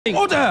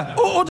Order!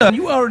 Order!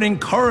 You are an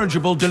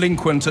incorrigible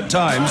delinquent at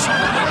times.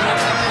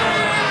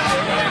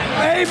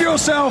 Behave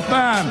yourself,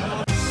 man!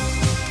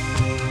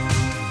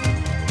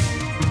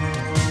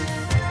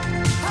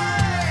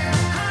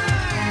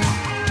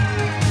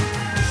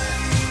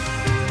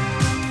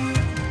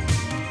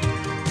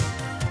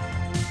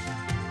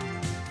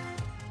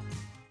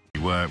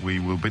 Where we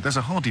will be. There's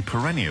a hardy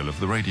perennial of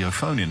the radio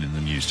phone-in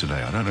the news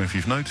today. I don't know if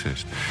you've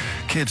noticed.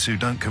 Kids who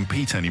don't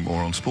compete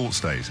anymore on sports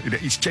days.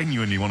 It's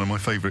genuinely one of my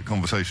favourite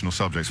conversational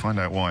subjects. Find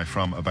out why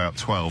from about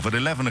 12. At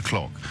 11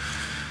 o'clock,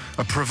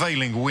 a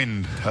prevailing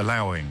wind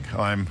allowing,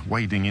 I'm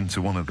wading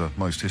into one of the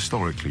most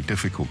historically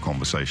difficult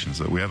conversations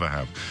that we ever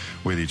have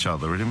with each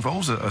other. It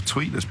involves a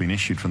tweet that's been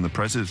issued from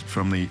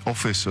the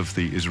office of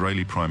the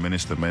Israeli Prime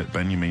Minister,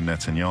 Benjamin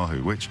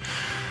Netanyahu, which,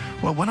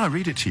 well, when I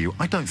read it to you,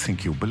 I don't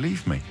think you'll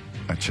believe me.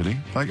 Actually,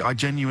 I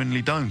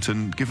genuinely don't,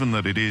 and given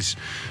that it is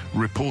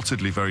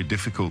reportedly very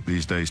difficult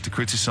these days to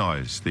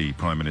criticise the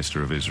Prime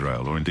Minister of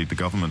Israel, or indeed the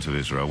government of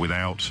Israel,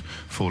 without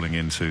falling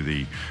into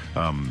the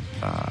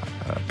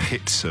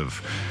pits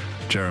of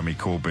Jeremy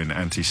Corbyn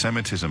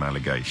anti-Semitism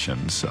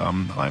allegations,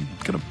 I'm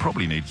going to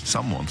probably need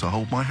someone to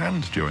hold my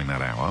hand during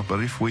that hour,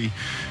 but if we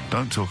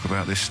don't talk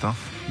about this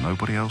stuff,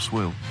 nobody else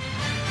will.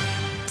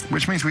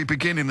 Which means we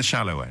begin in the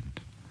shallow end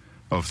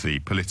of the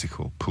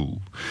political pool.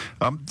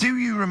 Do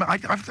you remember?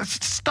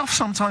 Stuff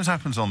sometimes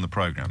happens on the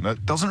programme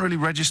that doesn't really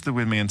register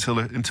with me until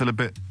a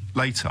bit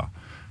later.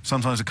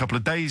 Sometimes a couple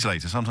of days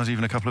later, sometimes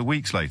even a couple of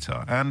weeks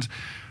later. And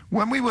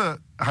when we were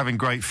having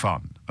great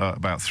fun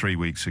about 3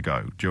 weeks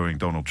ago during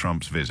Donald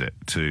Trump's visit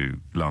to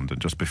London,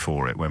 just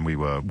before it, when we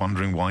were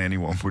wondering why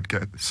anyone would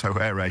get so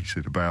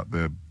aerated about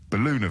the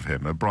balloon of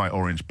him, a bright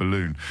orange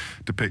balloon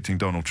depicting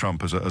Donald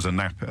Trump as a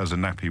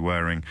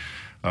nappy-wearing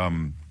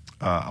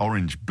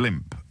orange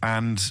blimp,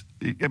 and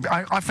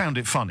I found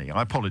it funny.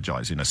 I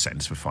apologise in a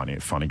sense for finding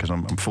it funny, because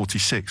I'm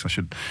 46. I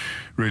should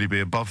really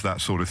be above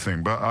that sort of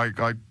thing, but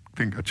I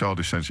think a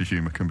childish sense of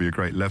humour can be a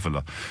great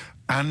leveller.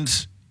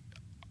 And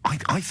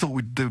I thought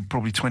we'd do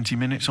probably 20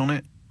 minutes on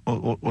it,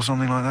 or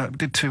something like that. We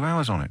did 2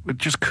 hours on it. We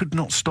just could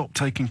not stop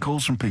taking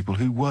calls from people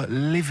who were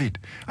livid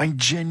and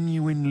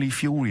genuinely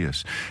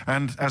furious.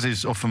 And as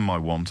is often my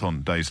wont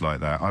on days like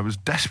that, I was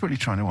desperately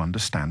trying to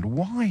understand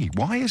why.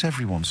 Why is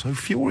everyone so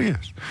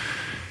furious?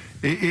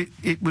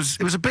 It was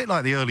a bit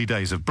like the early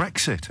days of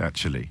Brexit,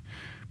 actually,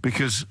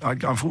 because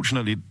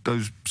unfortunately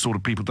those sort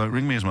of people don't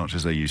ring me as much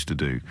as they used to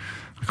do.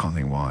 I can't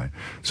think why.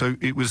 So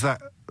it was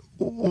that,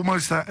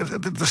 almost that,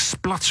 the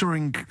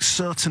spluttering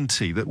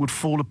certainty that would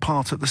fall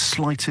apart at the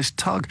slightest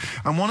tug.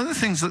 And one of the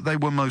things that they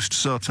were most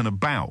certain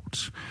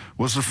about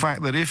was the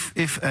fact that if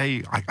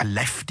a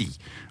lefty,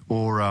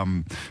 or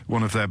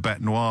one of their bête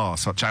noire,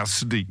 such as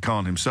Sadiq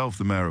Khan himself,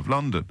 the Mayor of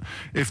London,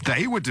 if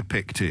they were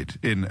depicted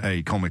in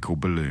a comical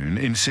balloon,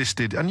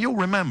 insisted, and you'll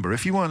remember,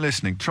 if you weren't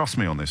listening, trust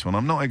me on this one,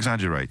 I'm not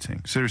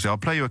exaggerating. Seriously, I'll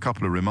play you a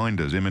couple of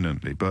reminders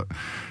imminently, but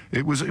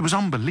it was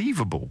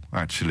unbelievable,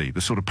 actually,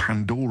 the sort of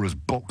Pandora's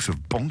box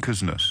of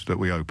bonkersness that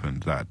we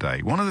opened that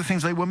day. One of the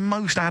things they were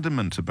most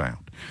adamant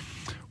about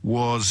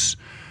was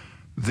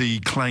the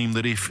claim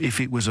that if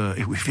it was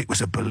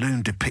a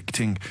balloon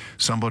depicting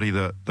somebody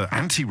that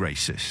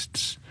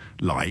anti-racists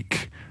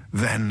like,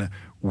 then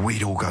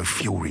we'd all go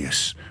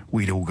furious.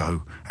 We'd all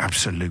go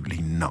absolutely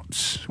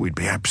nuts. We'd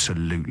be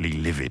absolutely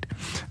livid.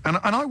 And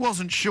I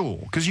wasn't sure,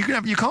 because you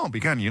can't be,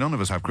 can you? None of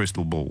us have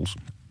crystal balls.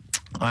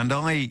 And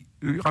I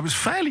was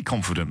fairly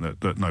confident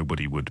that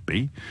nobody would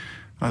be.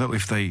 I thought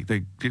if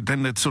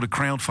then the sort of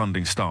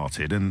crowdfunding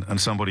started, and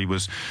somebody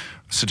was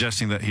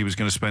suggesting that he was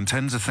going to spend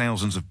tens of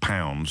thousands of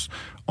pounds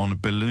on a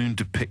balloon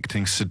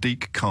depicting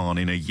Sadiq Khan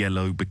in a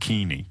yellow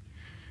bikini.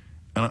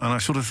 And I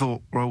sort of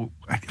thought, well,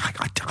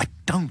 I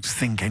don't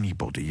think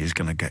anybody is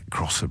going to get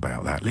cross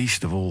about that,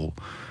 least of all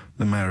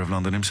the Mayor of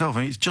London himself.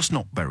 I mean, it's just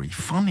not very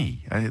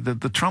funny.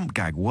 The Trump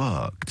gag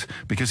worked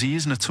because he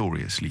is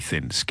notoriously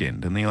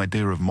thin-skinned, and the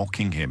idea of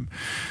mocking him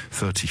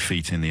 30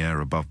 feet in the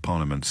air above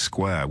Parliament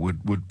Square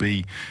would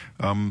be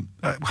a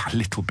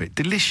little bit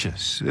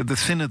delicious. The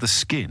thinner the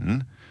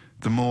skin,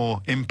 the more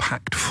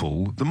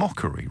impactful the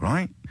mockery,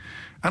 right?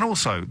 And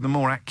also, the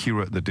more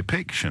accurate the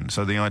depiction.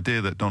 So the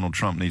idea that Donald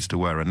Trump needs to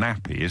wear a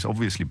nappy is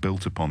obviously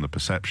built upon the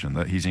perception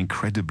that he's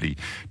incredibly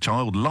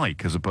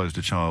childlike as opposed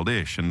to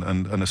childish, and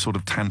a sort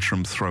of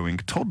tantrum-throwing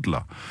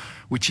toddler,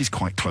 which is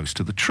quite close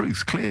to the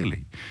truth,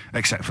 clearly,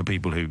 except for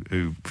people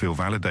who feel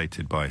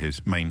validated by his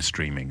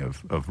mainstreaming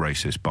of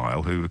racist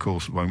bile, who, of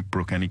course, won't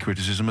brook any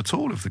criticism at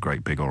all of the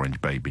great big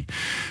orange baby.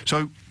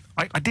 So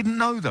I didn't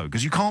know, though,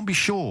 because you can't be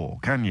sure,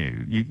 can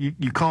you?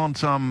 You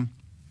can't...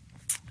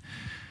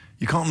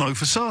 You can't know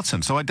for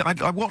certain. So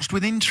I watched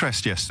with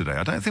interest yesterday.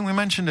 I don't think we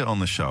mentioned it on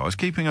the show. I was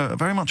keeping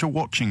very much a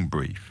watching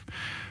brief,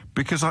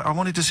 because I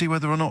wanted to see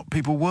whether or not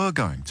people were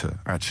going to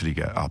actually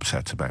get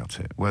upset about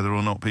it, whether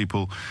or not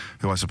people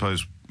who I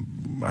suppose...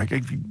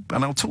 and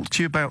I'll talk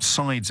to you about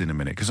sides in a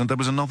minute, because there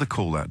was another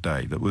call that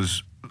day that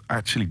was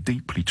actually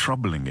deeply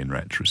troubling in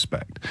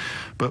retrospect.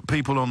 But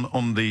people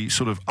on the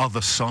sort of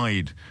other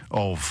side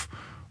of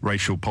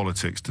racial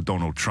politics to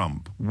Donald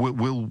Trump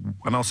will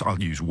and I'll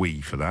use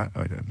we for that.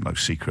 No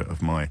secret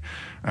of my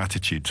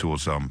attitude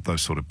towards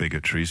those sort of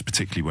bigotries,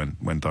 particularly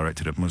when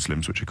directed at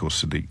Muslims, which of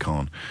course Sadiq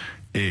Khan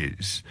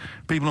is.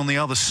 People on the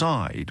other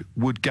side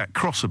would get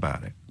cross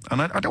about it. And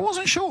I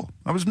wasn't sure.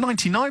 I was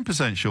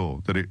 99%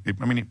 sure that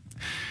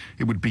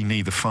it would be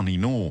neither funny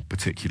nor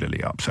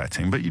particularly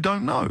upsetting, but you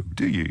don't know,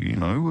 do you? You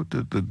know,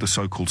 the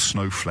so-called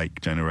snowflake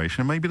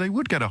generation, maybe they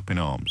would get up in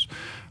arms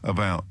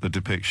about the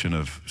depiction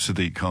of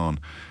Sadiq Khan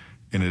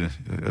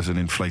as an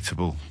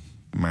inflatable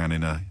man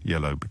in a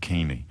yellow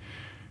bikini.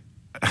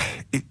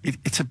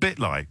 It's a bit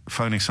like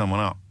phoning someone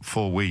up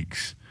 4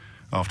 weeks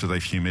after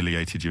they've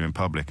humiliated you in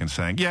public and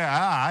saying,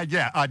 yeah,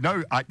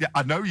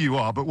 I know you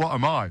are, but what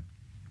am I?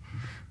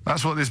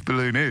 That's what this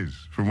balloon is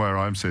from where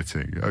I'm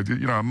sitting.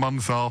 You know, a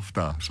month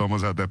after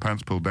someone's had their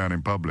pants pulled down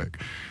in public,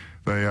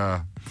 they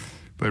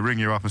ring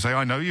you up and say,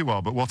 I know you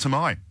are, but what am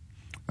I?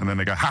 And then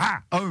they go,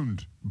 ha-ha,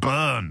 owned,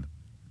 burn,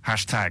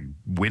 hashtag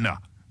winner,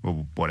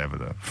 or whatever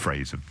the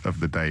phrase of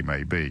the day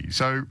may be.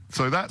 So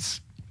that's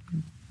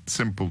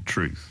simple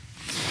truth.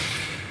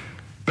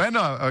 Then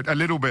a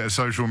little bit of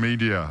social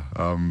media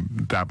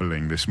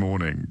dabbling this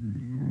morning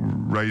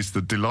raised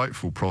the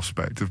delightful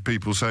prospect of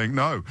people saying,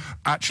 no,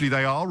 actually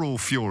they are all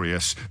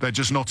furious, they're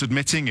just not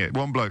admitting it.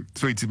 One bloke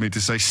tweeted me to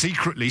say,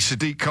 secretly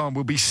Sadiq Khan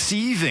will be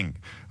seething.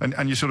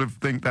 And you sort of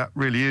think that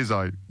really is,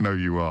 I know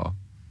you are,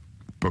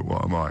 but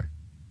what am I?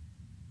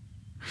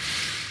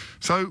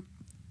 So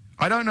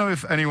I don't know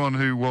if anyone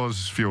who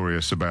was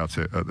furious about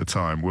it at the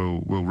time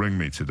will ring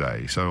me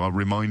today. So I'll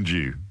remind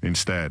you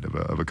instead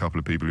of a couple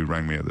of people who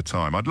rang me at the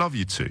time. I'd love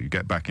you to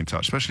get back in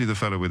touch, especially the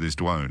fellow with his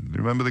drone.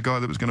 Remember the guy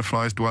that was going to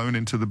fly his drone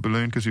into the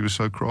balloon because he was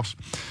so cross?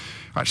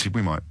 Actually,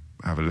 we might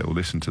have a little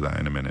listen to that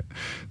in a minute.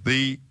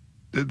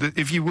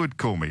 If you would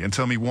call me and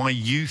tell me why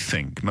you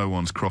think no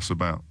one's cross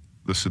about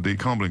the Sadiq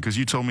Khan balloon, because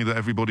you told me that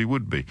everybody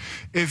would be.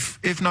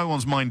 If no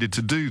one's minded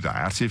to do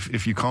that,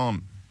 if you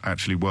can't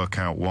actually work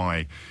out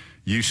why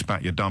you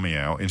spat your dummy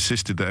out,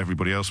 insisted that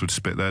everybody else would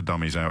spit their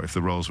dummies out if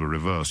the roles were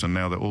reversed, and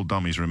now that all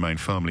dummies remain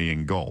firmly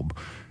in gob,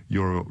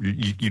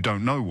 you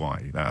don't know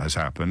why that has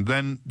happened,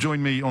 then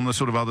join me on the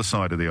sort of other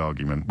side of the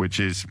argument, which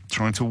is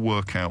trying to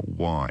work out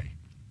why.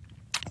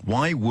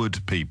 Why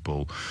would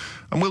people,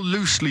 and we'll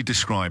loosely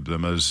describe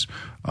them as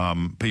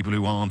people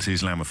who aren't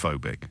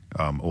Islamophobic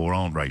or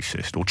aren't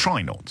racist, or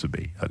try not to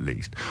be at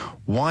least,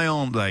 why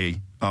aren't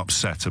they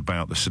upset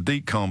about the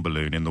Sadiq Khan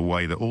balloon in the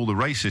way that all the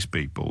racist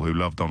people who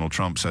love Donald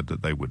Trump said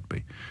that they would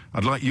be?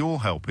 I'd like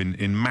your help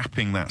in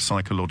mapping that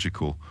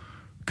psychological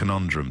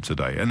conundrum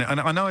today. And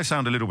I know I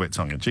sound a little bit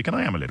tongue-in-cheek, and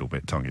I am a little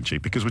bit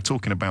tongue-in-cheek because we're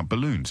talking about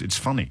balloons. It's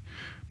funny,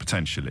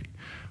 potentially.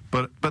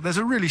 But there's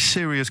a really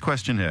serious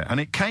question here, and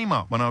it came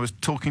up when I was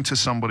talking to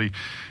somebody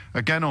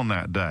again on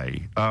that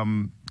day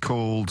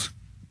called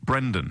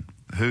Brendan,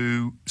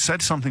 who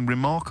said something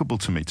remarkable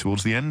to me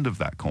towards the end of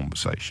that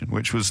conversation,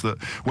 which was that,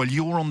 well,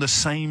 you're on the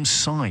same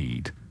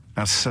side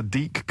as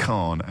Sadiq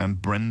Khan and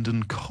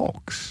Brendan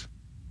Cox,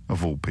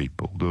 of all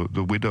people,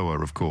 the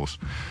widower, of course,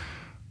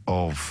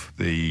 of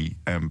the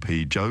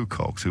MP Joe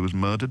Cox, who was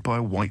murdered by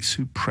a white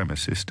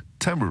supremacist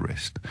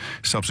terrorist,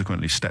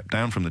 subsequently stepped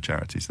down from the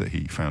charities that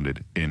he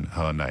founded in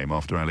her name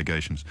after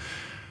allegations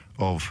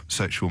of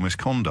sexual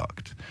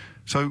misconduct.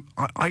 So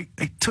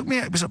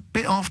it was a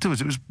bit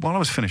afterwards, it was while I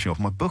was finishing off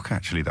my book,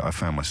 actually, that I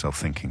found myself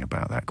thinking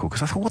about that call,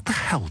 because I thought, what the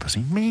hell does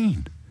he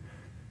mean?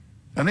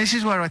 And this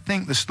is where I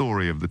think the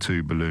story of the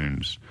two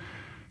balloons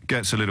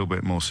gets a little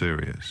bit more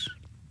serious.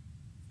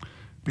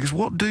 Because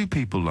what do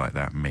people like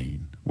that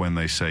mean when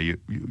they say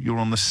you're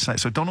on the side?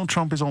 So Donald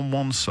Trump is on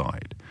one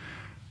side,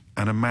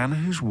 and a man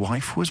whose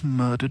wife was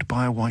murdered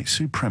by a white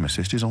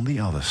supremacist is on the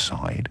other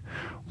side.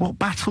 What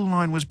battle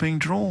line was being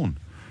drawn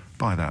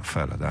by that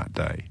fella that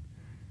day,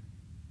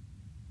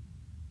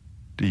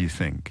 do you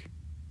think?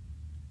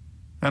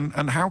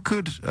 And how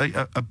could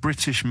a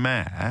British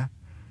mayor,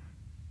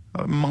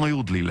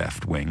 mildly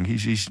left-wing,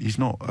 he's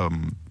not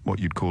what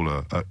you'd call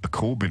a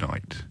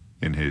Corbynite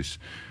in his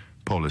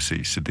policy,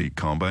 Sadiq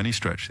Khan, by any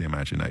stretch of the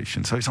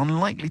imagination. So it's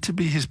unlikely to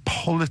be his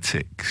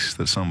politics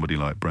that somebody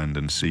like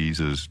Brendan sees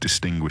as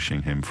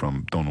distinguishing him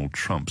from Donald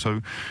Trump.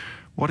 So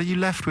what are you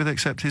left with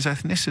except his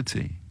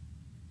ethnicity?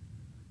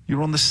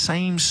 You're on the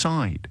same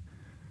side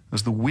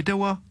as the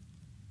widower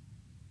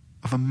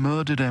of a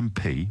murdered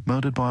MP,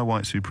 murdered by a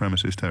white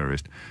supremacist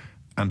terrorist,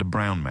 and a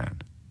brown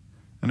man.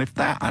 And if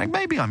that,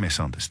 maybe I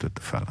misunderstood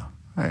the fella.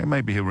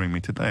 Maybe he'll ring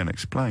me today and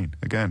explain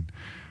again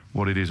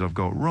what it is I've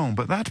got wrong.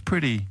 But that's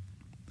pretty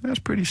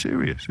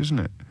serious, isn't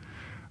it?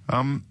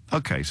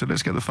 Okay, so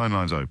let's get the phone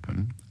lines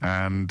open,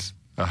 and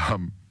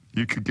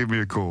you could give me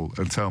a call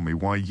and tell me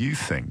why you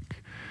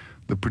think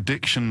the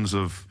predictions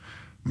of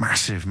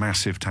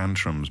massive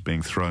tantrums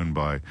being thrown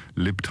by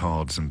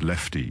libtards and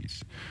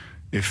lefties,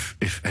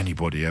 if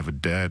anybody ever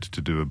dared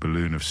to do a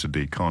balloon of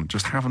Sadiq Khan,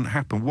 just haven't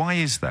happened. Why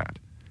is that?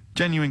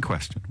 Genuine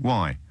question.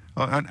 Why?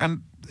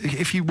 And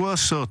if you were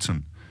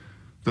certain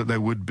that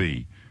there would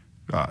be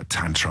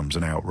tantrums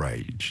and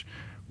outrage,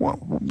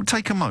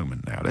 Take a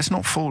moment now. Let's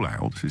not fall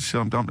out.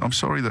 I'm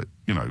sorry that,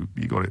 you know,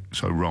 you got it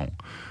so wrong.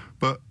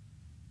 But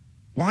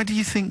why do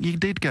you think you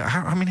did get...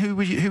 I mean, who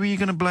are you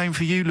going to blame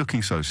for you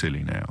looking so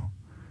silly now?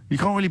 You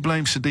can't really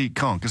blame Sadiq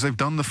Khan because they've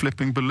done the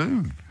flipping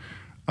balloon.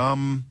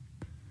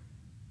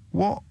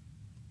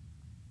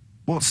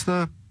 What's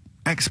the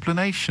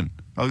explanation?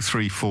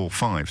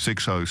 0345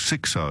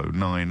 6060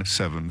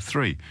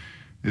 973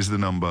 is the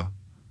number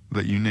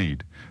that you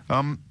need.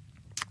 Have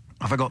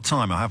I got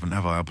time? I haven't,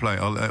 have I?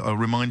 I'll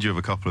remind you of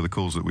a couple of the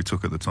calls that we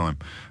took at the time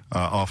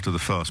after the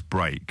first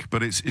break.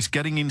 But it's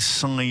getting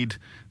inside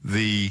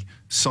the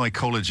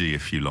psychology,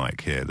 if you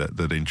like, here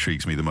that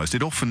intrigues me the most.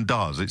 It often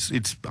does.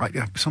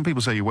 Some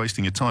people say you're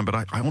wasting your time, but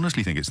I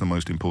honestly think it's the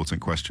most important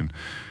question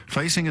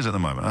facing us at the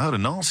moment. I heard a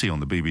Nazi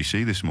on the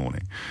BBC this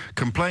morning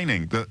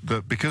complaining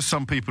that because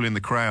some people in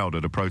the crowd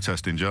at a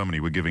protest in Germany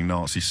were giving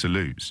Nazi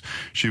salutes,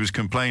 she was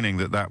complaining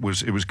that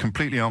it was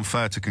completely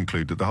unfair to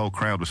conclude that the whole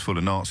crowd was full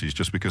of Nazis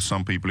just because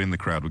some people in the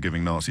crowd were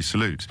giving Nazi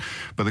salutes.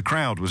 But the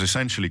crowd was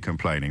essentially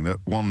complaining that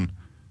one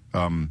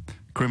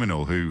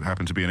criminal who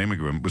happened to be an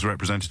immigrant was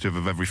representative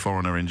of every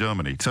foreigner in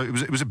Germany. So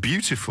it was a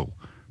beautiful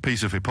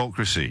piece of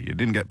hypocrisy. It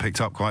didn't get picked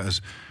up quite as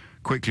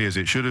quickly as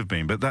it should have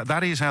been, but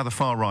that is how the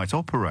far right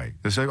operate.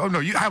 They say, oh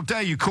no, how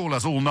dare you call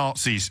us all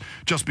Nazis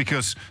just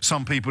because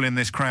some people in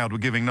this crowd were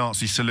giving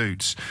Nazi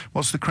salutes.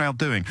 What's the crowd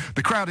doing?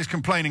 The crowd is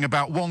complaining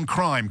about one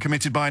crime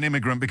committed by an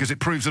immigrant because it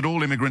proves that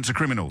all immigrants are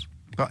criminals.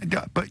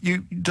 But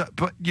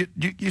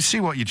you see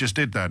what you just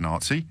did there,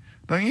 Nazi,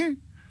 don't you?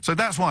 So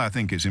that's why I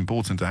think it's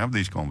important to have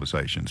these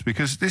conversations,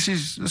 because this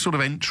is a sort of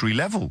entry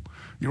level.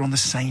 You're on the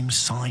same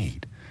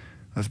side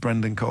as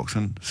Brendan Cox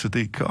and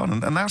Sadiq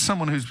Khan, and that's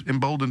someone who's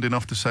emboldened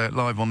enough to say it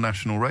live on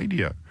national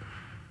radio.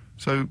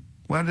 So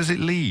where does it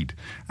lead?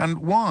 And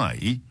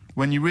why,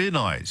 when you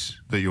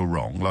realise that you're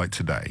wrong, like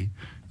today,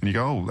 and you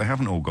go, oh, they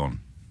haven't all gone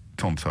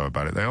tonto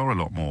about it, they are a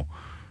lot more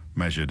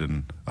measured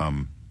and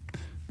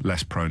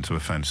less prone to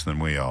offence than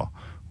we are.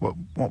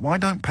 Why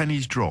don't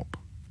pennies drop?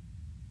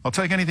 I'll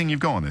take anything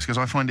you've got on this, because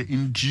I find it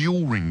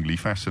enduringly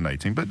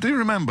fascinating. But do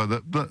remember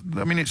that,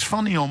 I mean, it's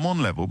funny on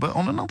one level, but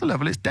on another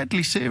level, it's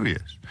deadly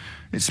serious.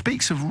 It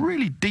speaks of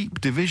really deep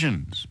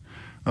divisions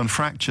and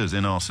fractures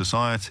in our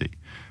society.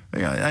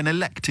 An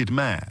elected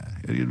mayor,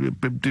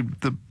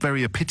 the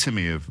very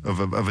epitome of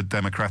a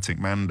democratic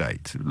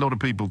mandate. A lot of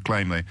people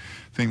claim they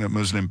think that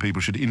Muslim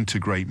people should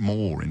integrate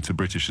more into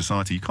British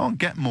society. You can't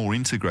get more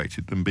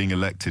integrated than being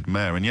elected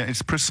mayor, and yet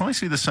it's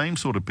precisely the same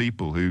sort of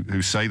people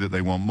who say that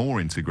they want more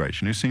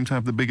integration who seem to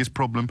have the biggest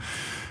problem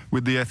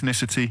with the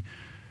ethnicity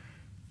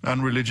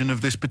and religion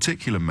of this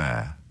particular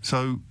mayor.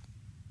 So,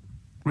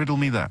 riddle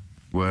me that.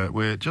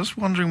 We're just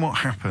wondering what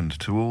happened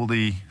to all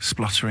the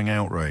spluttering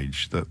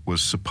outrage that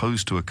was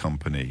supposed to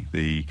accompany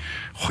the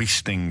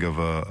hoisting of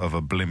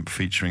a blimp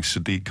featuring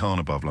Sadiq Khan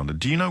above London.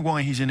 Do you know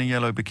why he's in a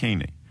yellow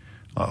bikini?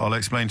 I'll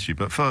explain to you,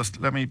 but first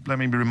let me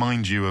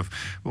remind you of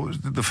what was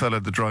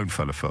the drone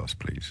fella first,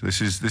 please. This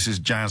is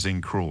Jazz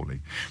in Crawley.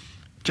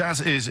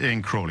 Jazz is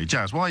in Crawley.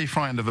 Jazz, why are you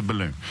frightened of a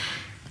balloon?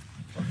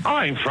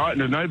 I ain't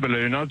frightened of no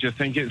balloon. I just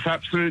think it's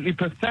absolutely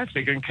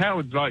pathetic, and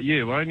cowards like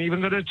you ain't even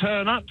going to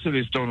turn up to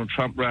this Donald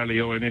Trump rally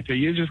or anything.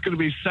 You're just going to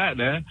be sat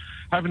there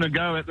having a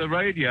go at the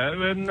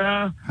radio and...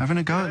 having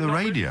a go at the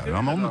radio?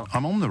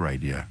 I'm on the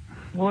radio.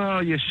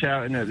 Well, you're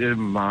shouting at the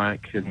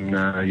mic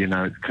and, you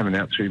know, it's coming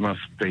out through my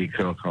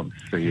speaker. I can't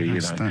see you, you know.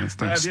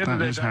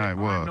 That is how it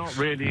works. I'm not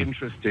really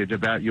interested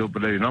about your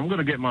balloon. I'm going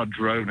to get my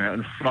drone out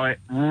and fly it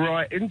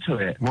right into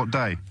it. What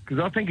day? Because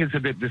I think it's a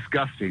bit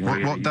disgusting.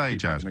 What day,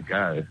 Jazz?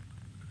 Go.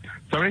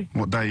 Sorry?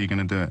 What day are you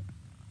going to do it?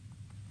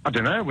 I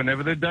don't know,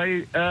 whenever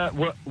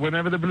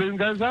the balloon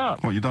goes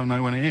up. What, you don't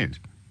know when it is?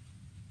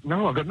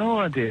 No, I've got no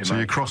idea, So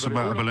you're cross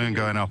about a balloon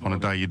going up on a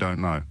day you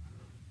don't know?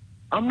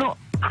 I'm not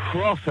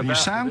cross about... You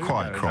sound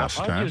quite cross,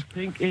 Jazz. I just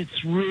think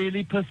it's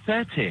really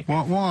pathetic.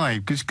 Why?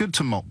 Because it's good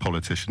to mock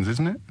politicians,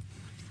 isn't it?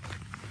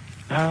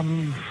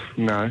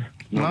 No.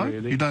 No?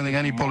 Really. You don't think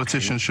any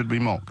politician should be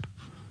mocked?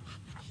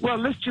 Well,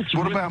 let's just...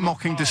 What about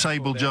mocking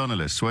disabled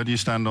journalists? Where do you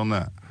stand on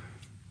that?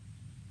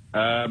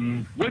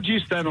 Where do you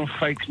stand on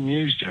fake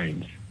news,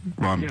 James?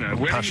 Well, I'm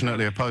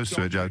passionately opposed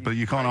to it, Jazz, but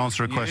you can't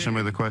answer a question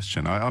with a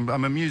question. I'm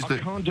amused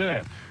that... I can't do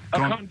it. I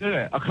can't do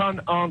it. I can't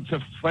answer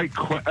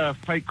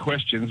fake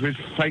questions with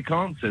fake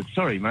answers.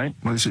 Sorry, mate.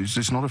 Well,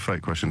 it's not a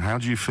fake question. How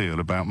do you feel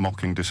about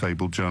mocking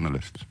disabled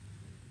journalists?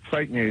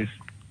 Fake news.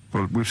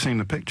 Well, we've seen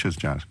the pictures,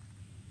 Jazz.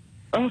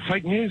 Oh,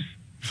 fake news.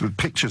 So the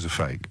pictures are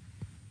fake?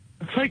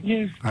 Fake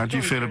news. How do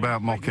you feel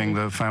about mocking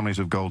the families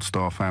of Gold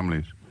Star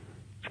families?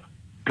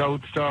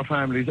 Gold Star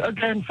families.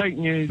 Again, fake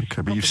news.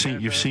 Okay, but you've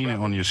seen it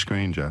on your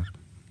screen, Jazz.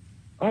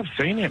 I've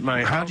seen it,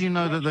 mate. How do you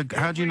know that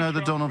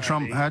the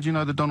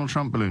Donald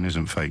Trump balloon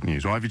isn't fake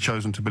news? Why have you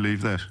chosen to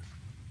believe this?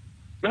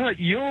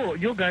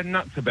 You're going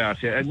nuts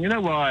about it, and you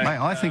know why? Mate,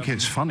 I think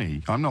it's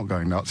funny. I'm not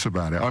going nuts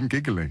about it. I'm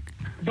giggling.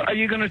 But are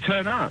you going to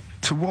turn up?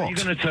 To what? Are you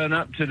going to turn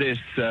up to this?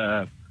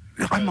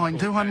 I might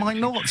do, I might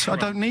not. I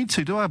don't need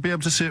to, do I? I'll be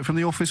able to see it from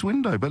the office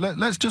window. But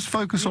let's just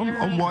focus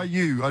on why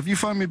you... Have you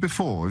phoned me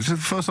before? This is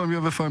the first time you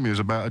ever phoned me was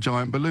about a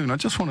giant balloon. I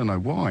just want to know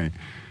why.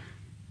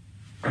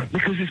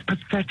 Because it's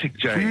pathetic,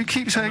 James. Well, you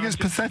keep saying it's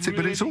pathetic,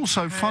 but it's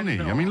also funny.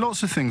 I mean,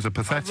 lots of things are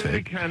pathetic. I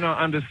really cannot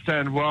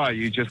understand why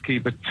you just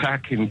keep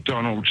attacking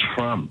Donald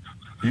Trump.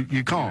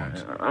 You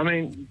can't? I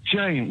mean,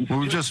 James...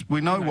 Well,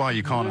 we know why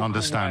you can't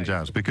understand,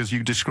 Jazz, because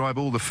you describe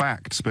all the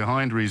facts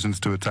behind reasons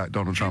to attack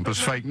Donald Trump as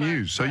fake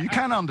news, so you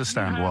can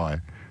understand why.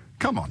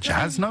 Come on,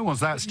 Jazz, no one's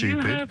that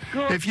stupid.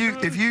 If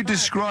you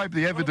describe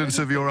the evidence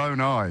of your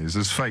own eyes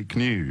as fake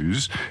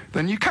news,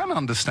 then you can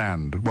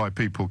understand why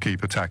people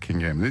keep attacking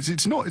him.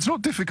 It's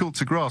not difficult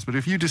to grasp, but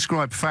if you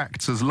describe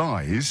facts as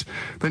lies,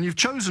 then you've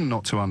chosen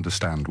not to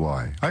understand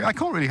why. I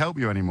can't really help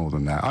you any more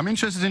than that. I'm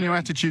interested in your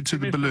attitude to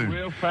the balloon.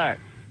 Real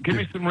facts. Give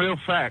me some real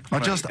facts. I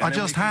just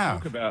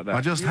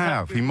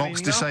have. He mocks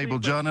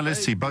disabled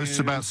journalists. He boasts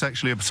about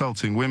sexually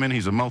assaulting women.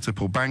 He's a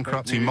multiple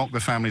bankrupt. He mocked the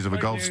families of a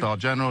Gold Star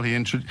general.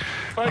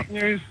 Fake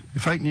news.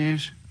 Fake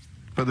news.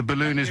 But the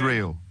balloon is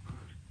real.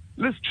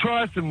 Let's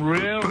try some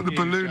real. But the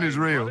balloon is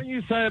real. What do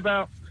you say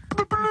about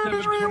the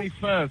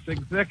 21st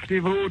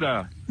executive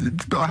order?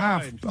 I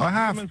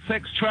have. Human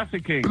sex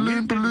trafficking.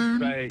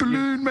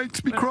 Balloon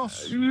makes me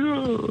cross.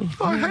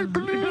 I hate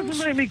balloons. It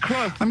doesn't make me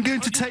cross. I'm going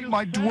to take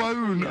my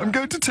drone. I'm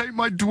going to take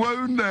my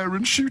drone there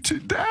and shoot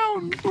it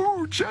down.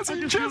 Oh,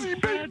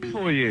 jazzy baby.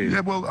 For you.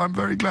 Yeah, well, I'm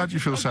very glad you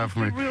feel sad for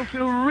me. I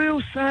feel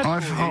real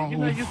sad for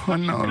you. You're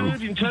such a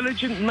good,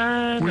 intelligent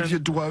man. With your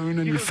drone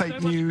and your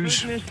fake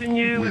news.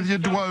 With your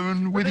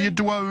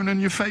drone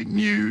and your fake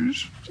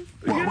news.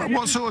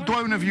 What sort of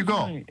drone have you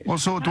got? What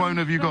sort of drone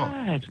have you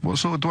got? What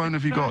sort of drone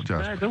have you got,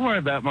 Jazz? Don't worry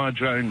about my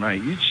drone,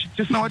 mate.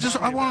 I want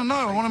to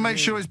know. I want to make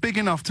sure it's big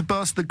enough to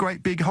burst the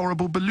great big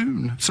horrible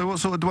balloon. So what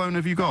sort of drone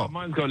have you got?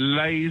 Mine's got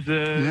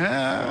lasers.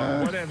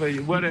 Yeah.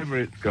 Whatever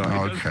it's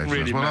got. Okay,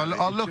 really,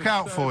 well, I'll look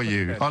out for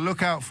you. I'll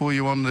look out for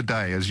you on the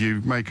day as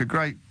you make a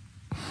great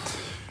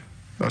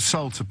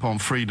assault upon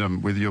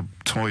freedom with your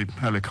toy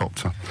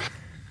helicopter.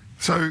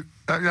 So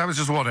that was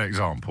just one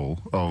example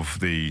of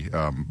the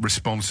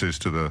responses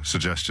to the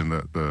suggestion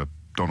that the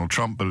Donald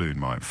Trump balloon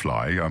might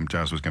fly.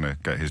 Jazz was going to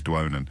get his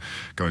drone and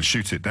go and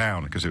shoot it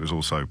down because it was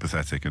all so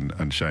pathetic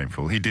and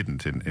shameful. He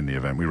didn't in the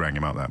event. We rang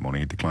him up that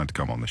morning. He declined to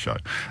come on the show.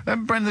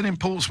 Then Brendan in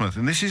Portsmouth,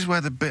 and this is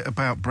where the bit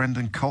about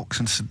Brendan Cox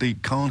and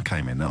Sadiq Khan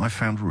came in that I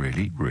found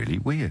really, really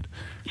weird.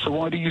 So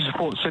why do you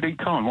support Sadiq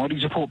Khan? Why do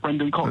you support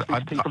Brendan Cox?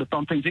 These people have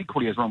done things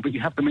equally as wrong, but you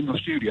have them in your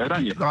studio,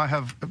 don't you? I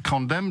have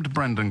condemned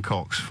Brendan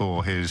Cox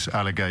for his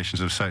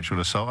allegations of sexual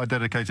assault. I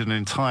dedicated an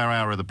entire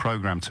hour of the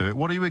programme to it.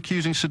 What are you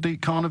accusing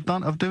Sadiq Khan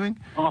of doing?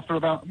 After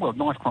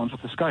knife crimes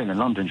off the scale in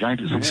London, James.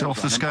 It's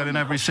off the scale in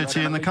every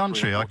city in the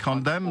country. I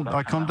condemn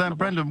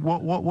Brendan.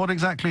 What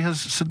exactly has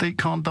Sadiq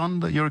Khan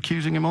done that you're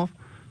accusing him of?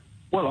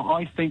 Well,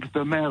 I think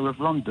the Mayor of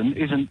London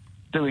isn't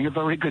doing a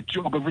very good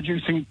job of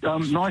reducing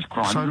knife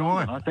crime. So do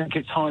I. I think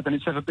it's higher than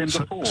it's ever been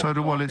before. So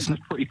do I. It's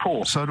pretty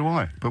poor. So do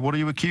I. But what are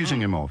you accusing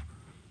him of?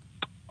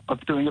 Of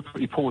doing a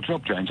pretty poor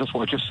job, James. That's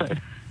what I just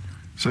said.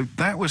 So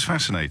that was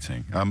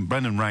fascinating.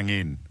 Brendan rang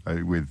in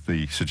with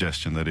the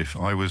suggestion that if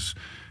I was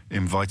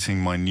inviting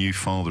my new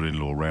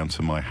father-in-law round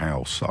to my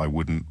house, I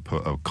wouldn't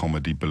put a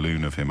comedy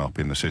balloon of him up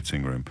in the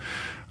sitting room,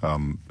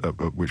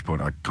 at which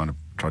point I kind of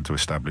tried to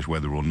establish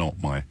whether or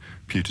not my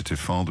putative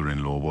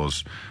father-in-law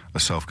was a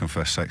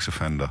self-confessed sex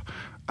offender.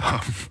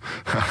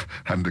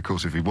 And of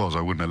course, if he was,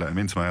 I wouldn't have let him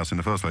into my house in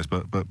the first place.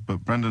 But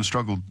Brendan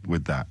struggled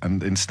with that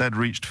and instead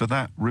reached for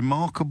that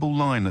remarkable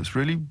line that's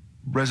really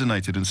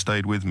resonated and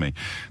stayed with me.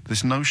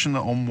 This notion that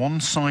on one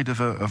side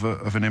of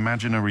an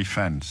imaginary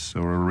fence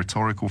or a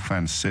rhetorical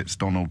fence sits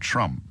Donald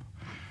Trump,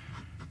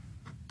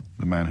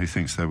 the man who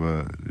thinks there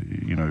were,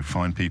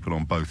 fine people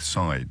on both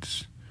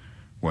sides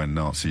when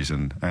Nazis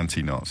and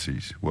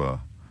anti-Nazis were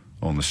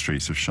on the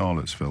streets of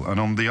Charlottesville. And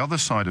on the other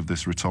side of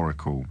this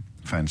rhetorical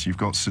fence, you've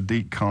got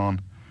Sadiq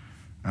Khan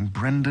and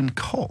Brendan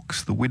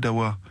Cox, the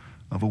widower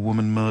of a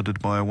woman murdered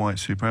by a white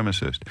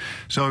supremacist.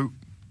 So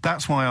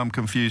that's why I'm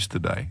confused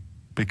today,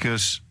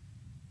 because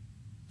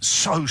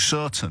so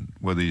certain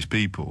were these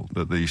people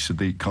that the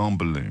Sadiq Khan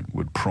balloon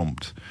would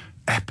prompt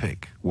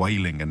epic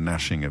wailing and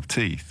gnashing of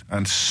teeth,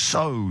 and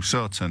so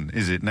certain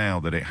is it now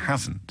that it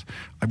hasn't.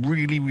 I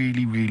really,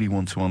 really, really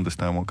want to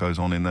understand what goes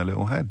on in their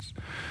little heads.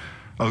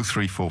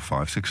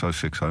 0345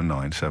 606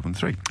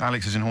 0973.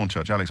 Alex is in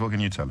Hornchurch. Alex, what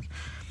can you tell us?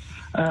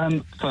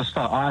 For a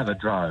start, I have a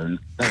drone.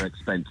 They're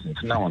expensive.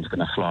 No one's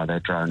going to fly their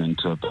drone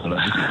into a balloon.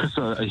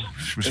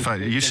 Are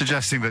you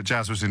suggesting that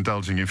Jazz was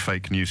indulging in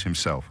fake news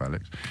himself,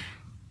 Alex?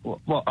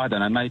 Well, I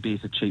don't know. Maybe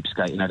he's a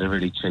cheapskate and had a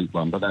really cheap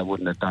one, but that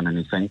wouldn't have done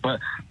anything. But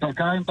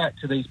going back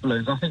to these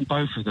balloons, I think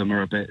both of them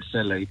are a bit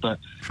silly. But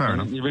fair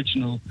enough. The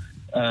original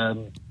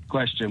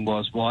question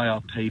was, why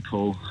are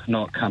people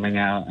not coming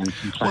out and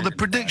complaining? Well, the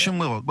prediction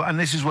will, and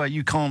this is where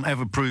you can't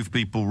ever prove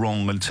people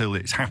wrong until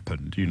it's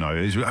happened,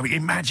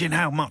 imagine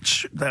how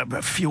much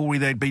fury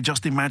there'd be.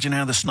 Just imagine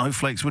how the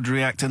snowflakes would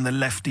react and the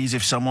lefties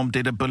if someone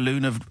did a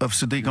balloon of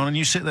Sadiq Khan, and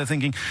you sit there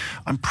thinking,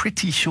 I'm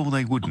pretty sure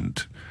they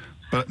wouldn't.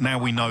 But now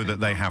we know that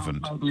they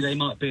haven't. Maybe they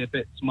might be a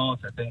bit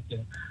smarter,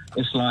 thinking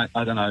it's like,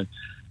 I don't know,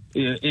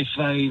 if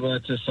they were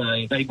to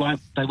say they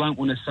won't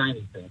want to say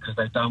anything because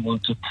they don't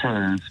want to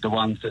prove the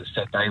ones that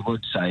said they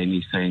would say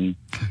anything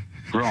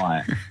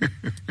right.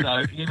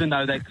 So even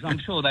though because I'm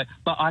sure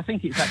but I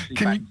think it's actually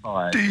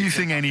backfired. Do you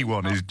think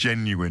anyone is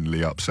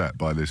genuinely upset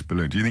by this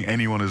balloon? Do you think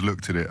anyone has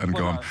looked at it and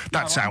gone,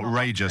 that's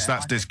outrageous,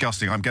 that's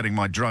disgusting, I'm getting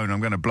my drone, I'm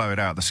going to blow it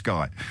out of the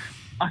sky?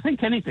 I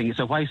think anything is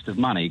a waste of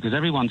money because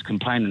everyone's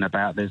complaining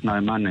about there's no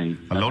money.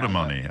 A lot of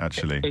money,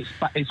 actually.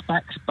 It's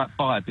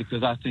backfired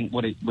because I think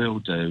what it will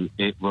do,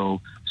 it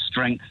will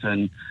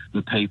strengthen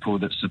the people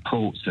that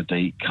support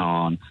Sadiq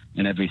Khan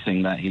in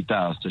everything that he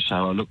does to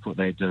show, oh, look what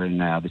they're doing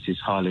now. This is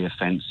highly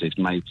offensive,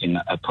 putting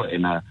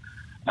a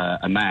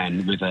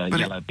man with a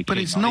yellow bikini. But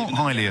it's not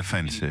highly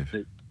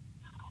offensive.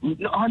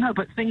 No, I know,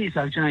 but the thing is,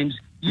 though, James...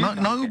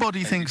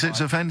 nobody thinks it's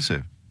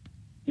offensive.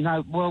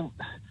 No, well...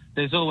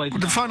 There's always...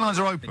 The phone lines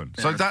are open,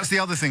 so that's the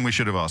other thing we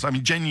should have asked. I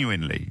mean,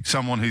 genuinely,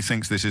 someone who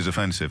thinks this is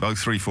offensive,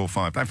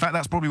 0345... In fact,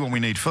 that's probably what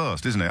we need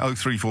first, isn't it?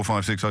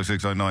 0345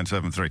 606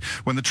 0973.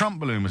 When the Trump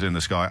balloon was in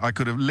the sky, I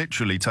could have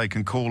literally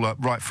taken call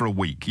up right for a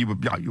week. You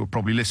were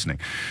probably listening.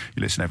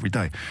 You listen every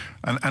day.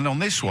 And on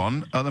this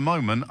one, at the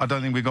moment, I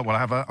don't think we've got what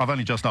I've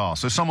only just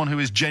asked. So someone who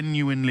is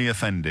genuinely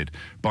offended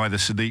by the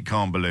Sadiq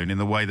Khan balloon in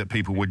the way that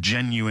people were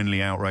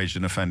genuinely outraged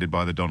and offended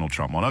by the Donald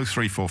Trump one,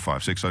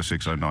 0345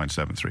 606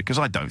 0973, because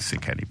I don't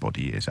think anybody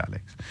is,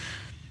 Alex.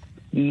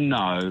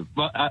 No,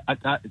 but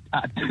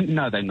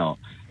no, they're not.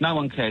 No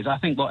one cares. I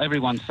think what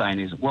everyone's saying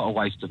is, what a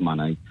waste of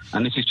money.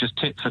 And this is just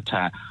tit for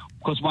tat.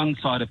 Because one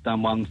side have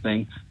done one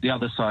thing, the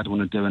other side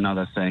want to do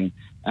another thing.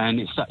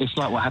 And it's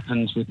like what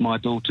happens with my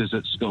daughters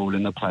at school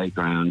in the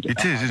playground.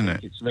 It is, isn't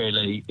it?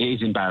 It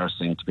is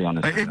embarrassing, to be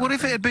honest. What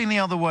if it had been the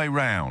other way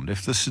round?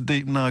 If the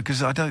Sadiq... No,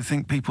 because I don't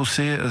think people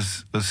see it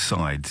as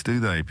sides, do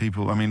they?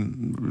 People, I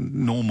mean,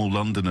 normal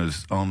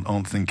Londoners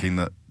aren't thinking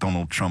that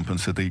Donald Trump and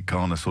Sadiq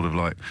Khan are sort of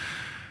like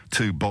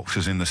two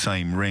boxers in the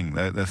same ring.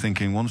 They're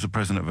thinking one's the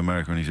president of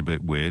America and he's a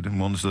bit weird, and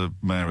one's the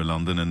mayor of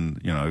London,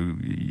 and you know,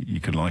 you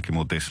can like him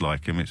or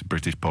dislike him. It's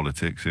British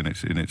politics in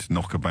its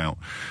knockabout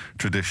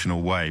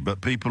traditional way.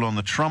 But people on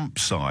the Trump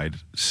side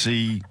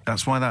see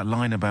that's why that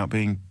line about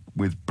being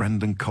with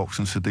Brendan Cox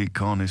and Sadiq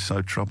Khan is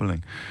so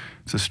troubling.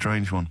 It's a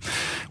strange one.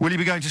 Will you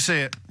be going to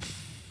see it?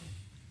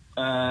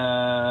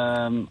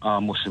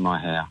 I'm washing my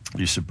hair.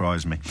 You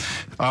surprise me.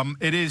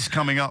 It is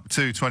coming up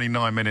to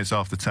 29 minutes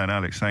after 10,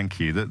 Alex, thank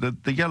you.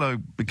 The yellow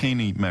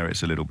bikini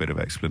merits a little bit of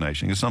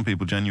explanation, because some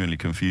people are genuinely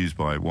confused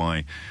by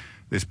why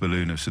this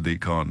balloon of Sadiq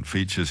Khan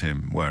features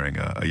him wearing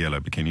a yellow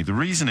bikini. The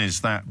reason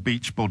is that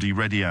Beachbody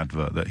Ready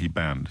advert that he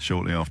banned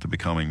shortly after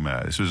becoming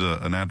mayor. This was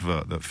an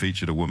advert that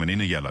featured a woman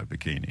in a yellow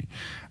bikini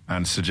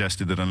and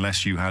suggested that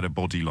unless you had a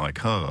body like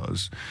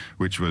hers,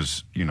 which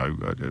was, you know,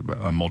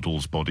 a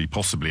model's body,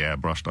 possibly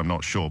airbrushed, I'm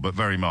not sure, but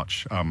very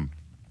much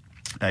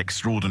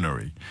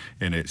extraordinary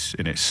in its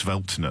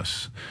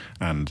svelteness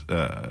and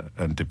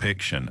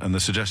depiction. And the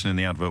suggestion in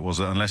the advert was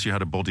that unless you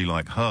had a body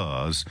like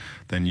hers,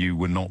 then you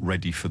were not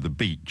ready for the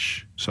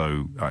beach.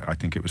 So I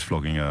think it was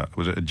flogging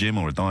was it a gym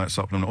or a diet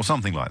supplement or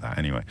something like that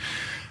anyway.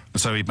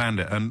 So he banned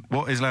it. And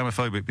what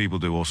Islamophobic people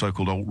do, or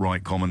so-called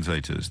alt-right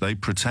commentators, they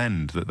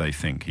pretend that they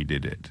think he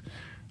did it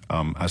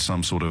as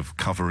some sort of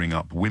covering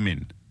up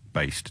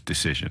women-based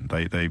decision.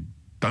 They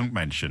don't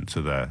mention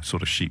to their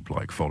sort of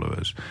sheep-like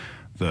followers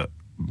that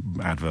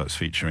adverts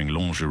featuring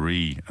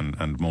lingerie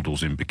and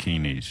models in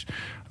bikinis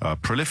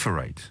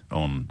proliferate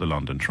on the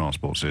London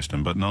transport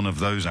system, but none of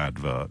those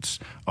adverts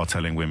are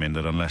telling women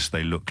that unless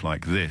they look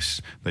like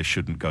this, they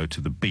shouldn't go to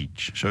the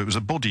beach. So it was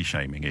a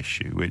body-shaming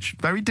issue, which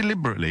very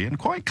deliberately and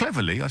quite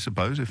cleverly, I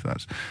suppose, if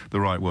that's the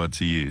right word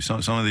to use,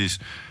 some of these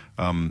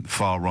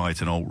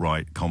far-right and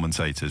alt-right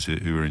commentators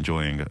who are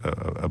enjoying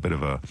a bit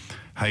of a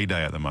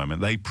heyday at the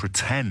moment, they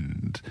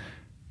pretend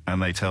and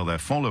they tell their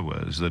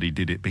followers that he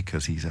did it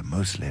because he's a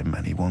Muslim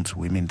and he wants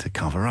women to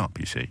cover up,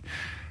 you see.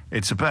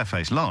 It's a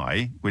barefaced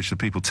lie, which the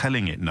people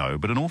telling it know,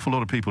 but an awful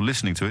lot of people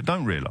listening to it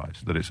don't realise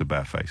that it's a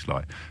barefaced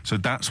lie. So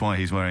that's why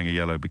he's wearing a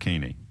yellow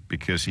bikini,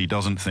 because he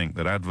doesn't think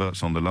that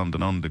adverts on the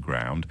London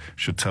Underground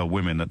should tell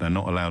women that they're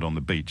not allowed on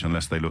the beach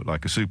unless they look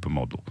like a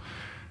supermodel.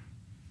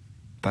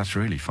 That's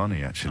really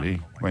funny, actually,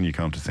 when you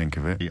come to think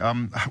of it.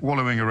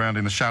 Wallowing around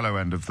in the shallow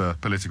end of the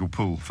political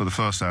pool for the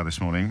first hour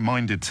this morning,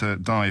 minded to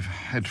dive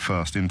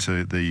headfirst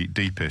into the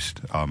deepest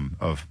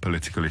of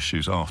political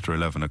issues after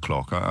 11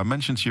 o'clock. I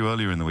mentioned to you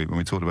earlier in the week when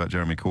we talked about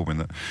Jeremy Corbyn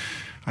that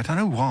I don't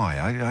know why,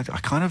 I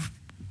kind of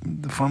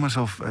find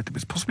myself,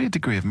 it's possibly a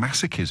degree of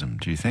masochism,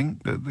 do you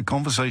think? The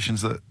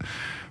conversations that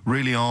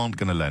really aren't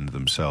going to lend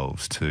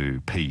themselves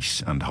to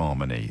peace and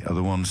harmony are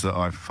the ones that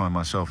I find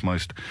myself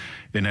most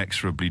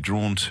inexorably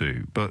drawn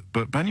to.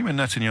 But Benjamin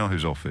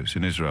Netanyahu's office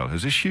in Israel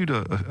has issued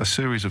a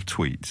series of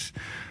tweets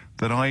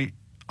that I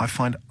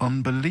find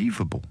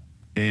unbelievable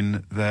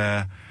in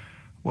their,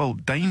 well,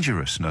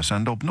 dangerousness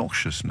and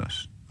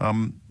obnoxiousness.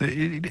 And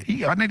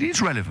it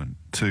is relevant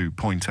to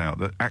point out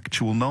that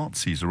actual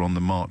Nazis are on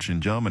the march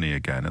in Germany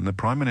again, and the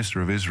Prime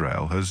Minister of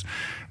Israel has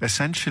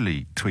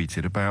essentially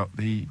tweeted about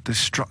the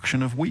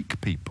destruction of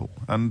weak people.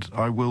 And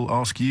I will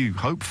ask you,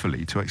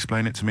 hopefully, to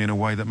explain it to me in a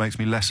way that makes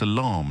me less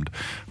alarmed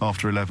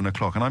after 11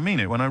 o'clock. And I mean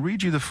it. When I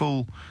read you the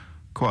full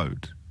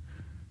quote,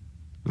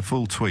 the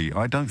full tweet,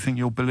 I don't think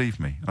you'll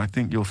believe me. I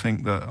think you'll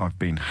think that I've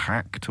been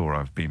hacked, or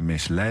I've been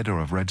misled, or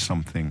I've read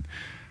something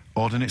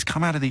odd, and it's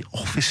come out of the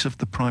office of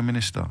the Prime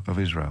Minister of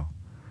Israel.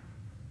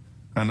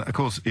 And, of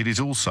course, it is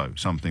also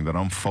something that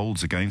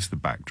unfolds against the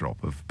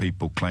backdrop of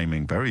people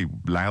claiming very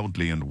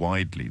loudly and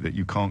widely that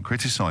you can't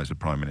criticise the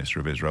Prime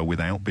Minister of Israel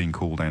without being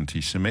called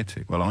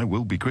anti-Semitic. Well, I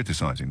will be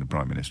criticising the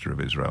Prime Minister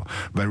of Israel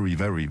very,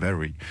 very,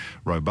 very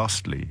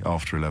robustly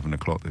after 11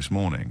 o'clock this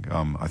morning.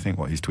 I think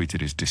what he's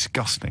tweeted is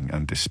disgusting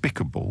and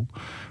despicable.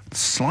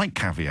 Slight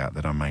caveat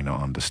that I may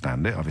not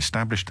understand it. I've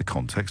established the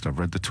context. I've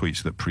read the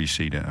tweets that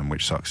precede it and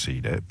which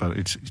succeed it.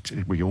 But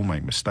we all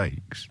make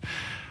mistakes.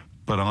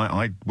 But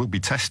I will be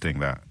testing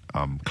that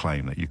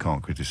claim that you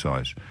can't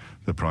criticise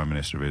the Prime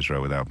Minister of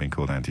Israel without being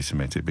called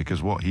anti-Semitic,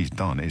 because what he's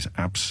done is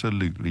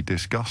absolutely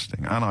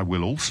disgusting. And I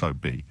will also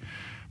be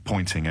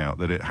pointing out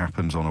that it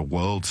happens on a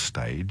world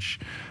stage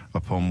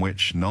upon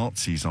which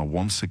Nazis are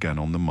once again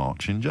on the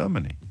march in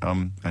Germany.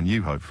 And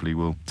you, hopefully,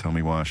 will tell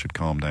me why I should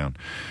calm down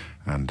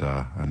and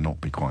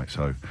not be quite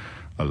so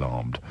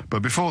alarmed.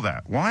 But before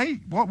that,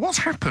 what's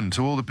happened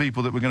to all the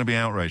people that were going to be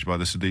outraged by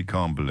the Sadiq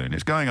Khan balloon?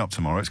 It's going up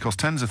tomorrow. It's cost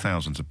tens of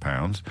thousands of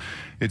pounds.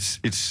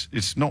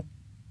 It's not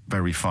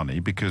very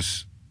funny,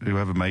 because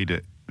whoever made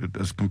it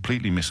has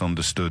completely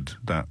misunderstood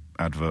that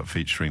advert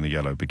featuring the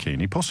yellow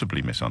bikini,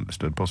 possibly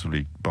misunderstood,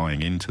 possibly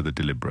buying into the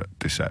deliberate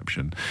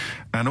deception.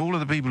 And all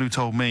of the people who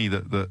told me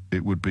that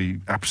it would be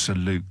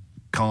absolute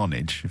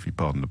carnage, if you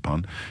pardon the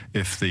pun,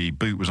 if the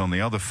boot was on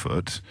the other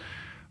foot,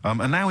 are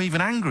now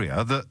even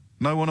angrier that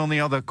no one on the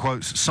other,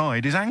 quotes,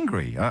 side is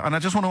angry. And I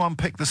just want to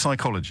unpick the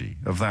psychology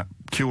of that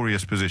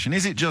curious position.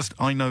 Is it just,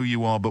 I know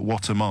you are, but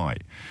what am I?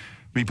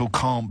 People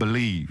can't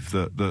believe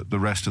that the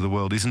rest of the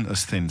world isn't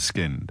as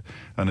thin-skinned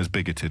and as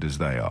bigoted as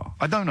they are.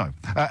 I don't know.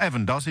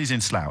 Evan does. He's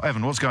in Slough.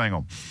 Evan, what's going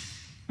on?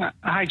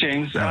 Hi,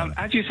 James.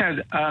 As you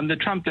said, the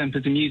Trump blimp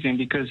is amusing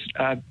because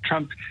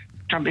Trump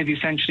is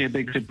essentially a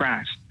bigoted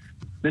brat.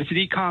 The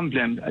Sadiq Khan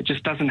blimp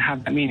just doesn't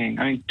have that meaning.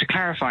 I mean, to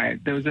clarify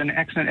it, there was an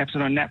excellent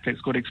episode on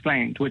Netflix called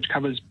Explained, which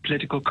covers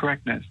political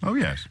correctness. Oh,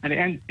 yes.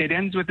 And it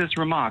ends with this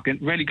remark, a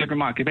really good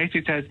remark. It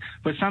basically says,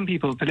 for some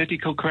people,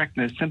 political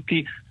correctness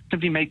simply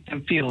makes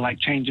them feel like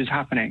change is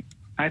happening.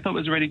 I thought it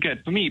was really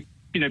good. For me,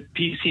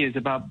 PC is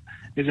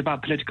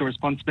about political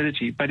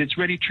responsibility, but it's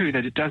really true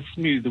that it does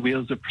smooth the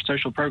wheels of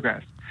social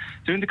progress.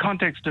 So in the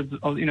context of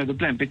the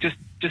blimp, it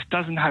just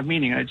doesn't have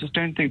meaning. I just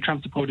don't think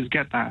Trump supporters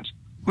get that.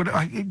 But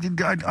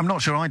I'm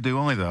not sure I do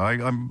either.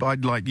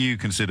 I'd like you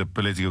consider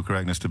political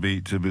correctness to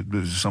be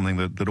something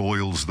that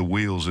oils the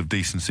wheels of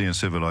decency and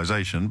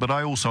civilization. But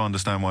I also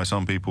understand why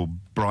some people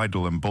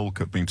bridle and balk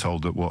at being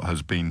told that what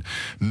has been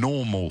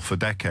normal for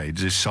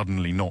decades is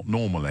suddenly not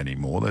normal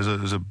anymore. There's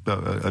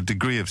a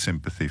degree of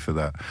sympathy for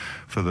that,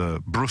 for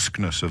the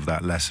brusqueness of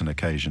that lesson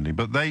occasionally.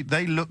 But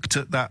they looked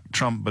at that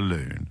Trump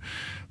balloon,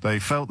 they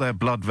felt their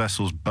blood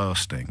vessels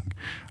bursting,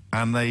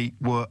 and they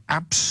were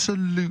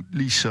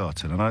absolutely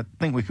certain, and I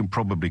think we can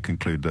probably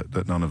conclude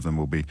that none of them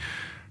will be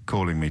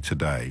calling me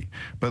today,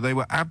 but they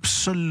were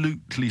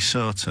absolutely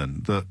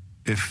certain that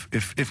if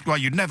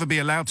you'd never be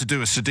allowed to do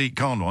a Sadiq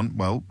Khan one,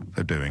 well,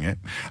 they're doing it,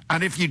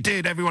 and if you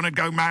did, everyone would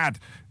go mad,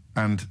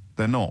 and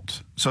they're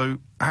not. So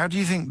how do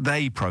you think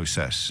they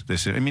process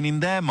this? I mean,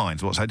 in their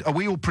minds, are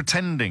we all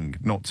pretending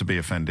not to be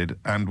offended,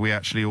 and we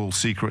actually all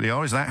secretly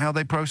are? Is that how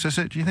they process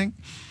it, do you think?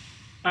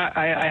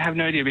 I have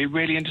no idea. It'd be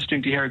really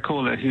interesting to hear a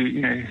caller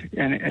who,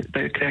 and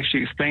they could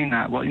actually explain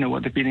that,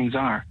 what the feelings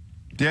are.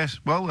 Yes,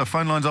 well, the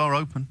phone lines are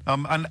open.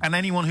 And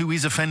anyone who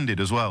is offended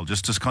as well,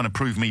 just to kind of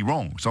prove me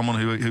wrong. Someone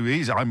who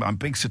is, I'm a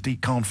big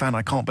Sadiq Khan fan,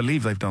 I can't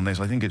believe they've done this.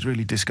 I think it's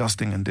really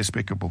disgusting and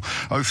despicable.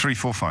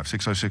 0345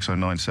 6060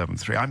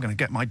 973. I'm going to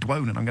get my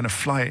drone and I'm going to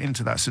fly it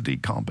into that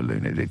Sadiq Khan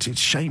balloon. It's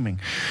shaming.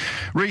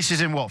 Reese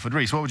is in Watford.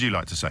 Reese, what would you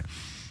like to say?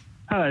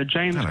 Hello,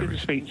 James. Hello, good Reese.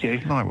 to speak to you.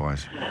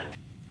 Likewise.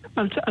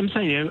 I'm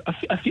saying,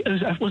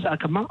 was it a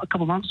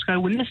couple of months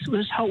ago when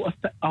this whole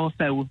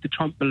affair with the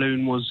Trump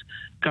balloon was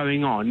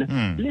going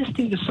on,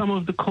 listening to some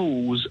of the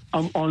calls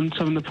on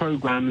some of the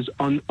programs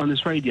on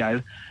this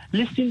radio,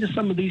 listening to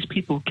some of these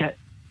people get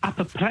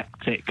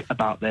apoplectic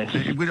about this.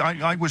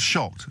 I was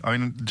shocked. I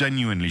mean,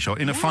 genuinely shocked,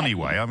 in a funny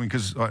way. I mean,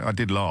 because I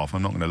did laugh,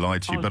 I'm not going to lie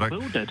to you. I was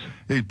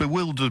bewildered.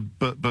 Bewildered,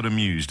 but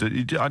amused.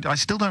 I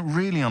still don't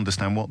really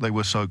understand what they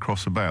were so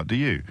cross about. Do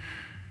you?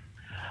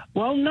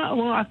 Well, no.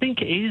 Well, I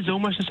think it is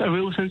almost just a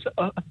real sense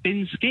of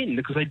thin skin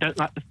because they don't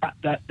like the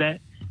fact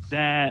that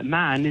their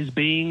man is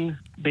being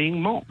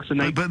mocked.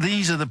 And but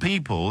these are the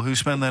people who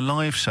spend their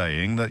life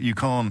saying that you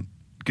can't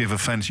give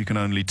offence, you can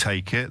only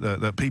take it,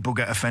 that people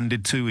get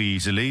offended too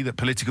easily, that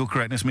political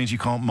correctness means you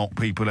can't mock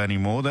people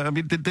anymore. I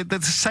mean, they're the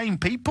same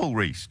people,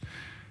 Reese.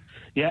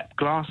 Yeah,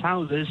 glass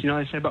houses. You know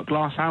what they say about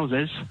glass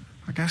houses?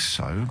 I guess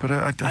so, but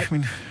I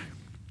mean...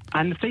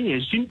 And the thing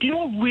is, do you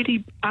know what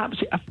really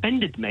absolutely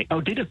offended me,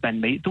 or did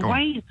offend me? The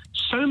way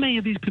so many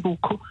of these people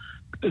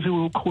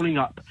who were calling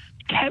up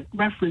kept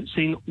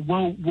referencing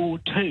World War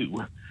II,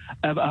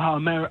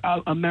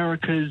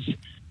 America's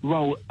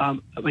role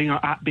being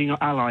an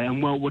ally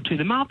in World War II.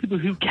 The amount of people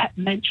who kept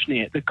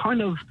mentioning it, the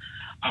kind of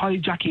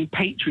hijacking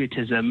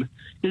patriotism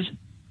is...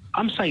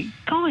 I'm saying,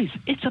 guys,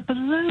 it's a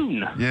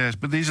balloon. Yes,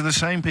 but these are the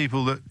same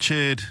people that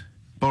cheered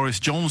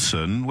Boris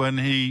Johnson when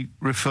he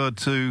referred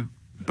to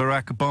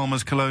Barack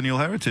Obama's colonial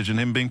heritage and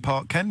him being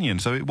part Kenyan.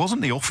 So it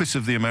wasn't the office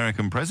of the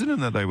American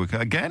president that they were...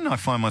 Again, I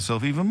find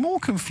myself even more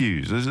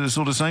confused. There's the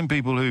sort of same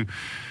people who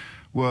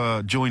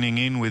were joining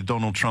in with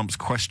Donald Trump's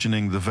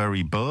questioning the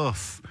very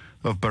birth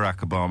of Barack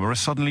Obama are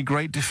suddenly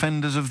great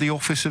defenders of the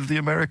office of the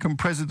American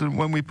president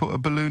when we put a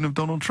balloon of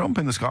Donald Trump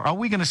in the sky. Are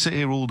we going to sit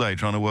here all day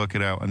trying to work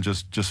it out and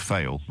just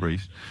fail,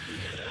 Reece?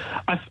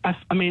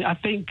 I mean, I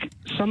think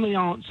some of the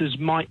answers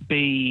might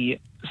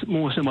be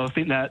more similar. I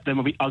think that there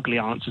might be ugly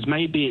answers.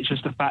 Maybe it's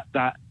just the fact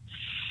that,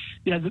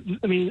 I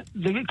mean,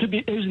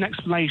 there's an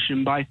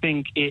explanation, but I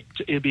think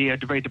it'll be a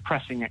very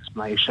depressing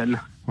explanation.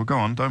 Well, go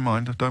on. Don't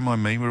mind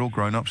me. We're all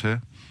grown-ups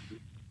here.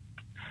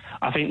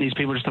 I think these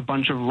people are just a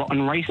bunch of rotten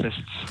racists.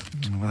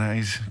 Well, that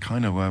is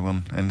kind of where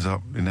one ends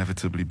up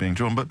inevitably being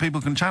drawn. But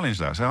people can challenge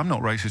that. Say, I'm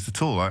not racist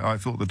at all. I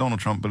thought the Donald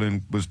Trump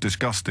balloon was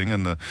disgusting,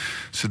 and the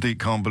Sadiq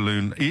Khan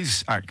balloon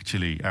is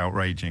actually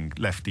outraging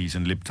lefties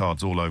and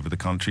libtards all over the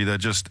country. They're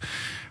just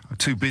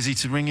too busy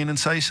to ring in and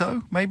say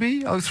so,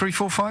 maybe?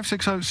 0345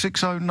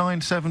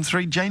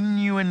 6060973.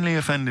 Genuinely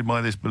offended by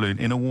this balloon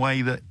in a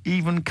way that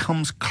even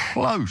comes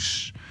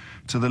close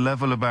to the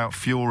level about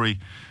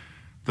fury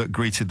that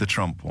greeted the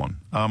Trump one.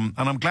 And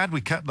I'm glad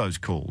we kept those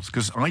calls,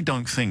 because I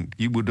don't think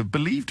you would have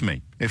believed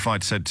me if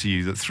I'd said to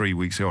you that 3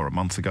 weeks ago or a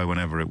month ago,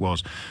 whenever it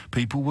was,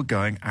 people were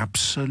going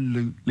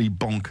absolutely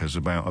bonkers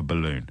about a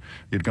balloon.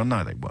 You'd go,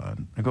 no, they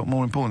weren't. They've got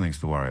more important things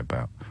to worry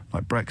about,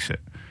 like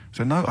Brexit.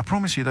 So, no, I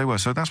promise you they were.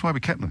 So that's why we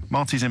kept them.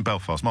 Marty's in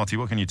Belfast. Marty,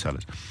 what can you tell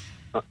us?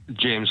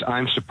 James,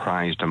 I'm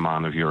surprised a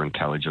man of your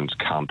intelligence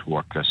can't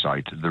work this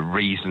out. The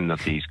reason that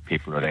these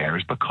people are there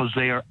is because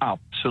they are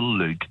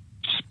absolute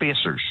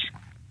spacers.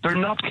 They're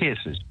not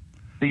cases.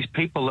 These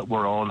people that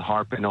were on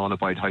harping on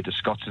about how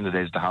disgusting it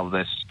is to have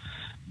this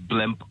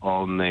blimp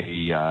on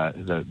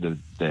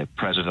the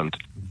president,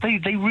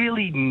 they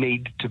really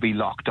need to be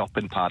locked up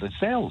in padded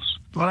cells.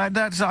 Well,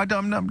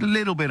 I'm a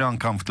little bit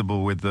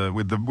uncomfortable with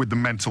the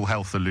mental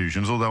health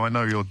illusions. Although I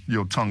know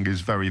your tongue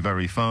is very,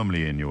 very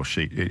firmly in your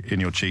cheek.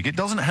 It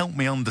doesn't help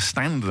me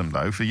understand them,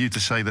 though, for you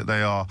to say that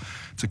they are,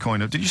 to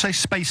coin it. Did you say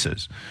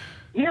spacers?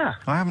 Yeah.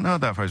 I haven't heard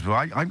that phrase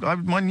before.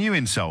 My new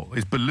insult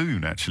is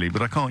balloon, actually,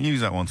 but I can't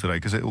use that one today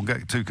because it will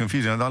get too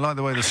confusing. I like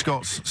the way the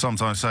Scots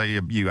sometimes say,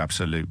 you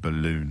absolute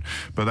balloon,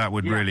 but that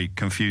would really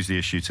confuse the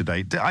issue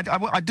today.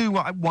 I do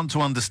want to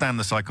understand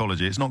the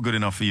psychology. It's not good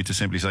enough for you to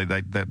simply say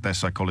their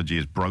psychology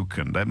is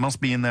broken. That must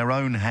be in their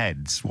own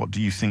heads. What do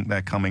you think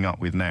they're coming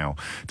up with now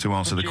to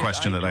answer the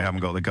question that they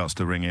haven't got the guts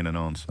to ring in and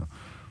answer?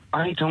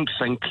 I don't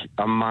think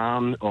a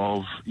man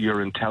of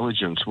your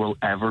intelligence will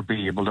ever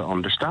be able to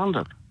understand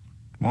it.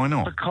 Why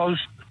not? Because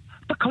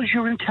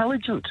you're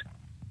intelligent.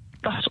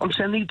 That's what I'm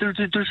saying.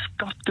 There's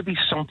got to be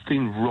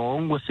something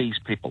wrong with these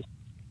people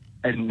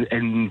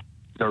in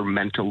their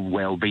mental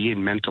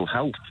well-being, mental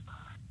health.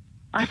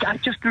 I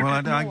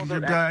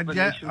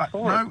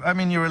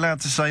mean, you're allowed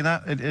to say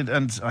that,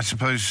 and I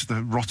suppose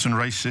the rotten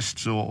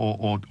racists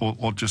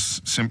or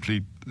just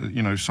simply,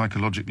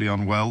 psychologically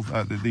unwell.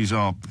 These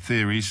are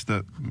theories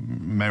that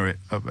merit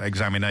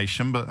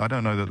examination, but I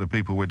don't know that the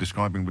people we're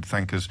describing would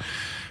thank us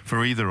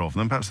for either of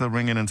them. Perhaps they'll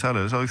ring in and tell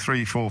us.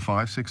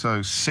 0345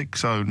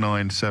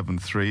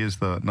 6060973 is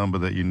the number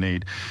that you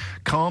need.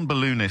 Khan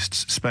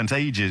balloonists spent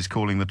ages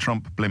calling the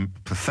Trump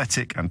blimp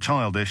pathetic and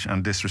childish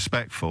and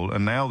disrespectful,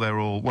 and now they're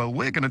all, well,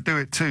 we're going to do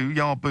it too.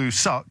 Yahoo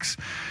sucks.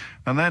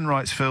 And then,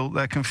 writes Phil,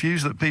 they're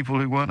confused that people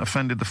who weren't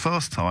offended the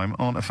first time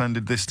aren't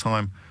offended this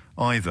time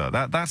either.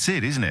 That's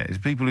it, isn't it? It's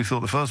people who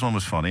thought the first one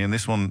was funny, and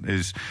this one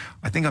is...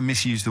 I think I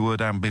misused the word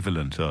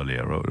ambivalent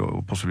earlier,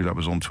 or possibly that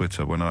was on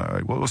Twitter.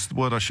 What was the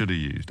word I should have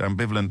used?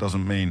 Ambivalent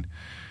doesn't mean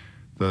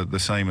the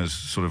same as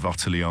sort of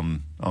utterly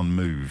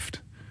unmoved.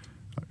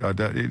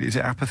 Is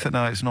it apathetic?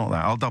 No, it's not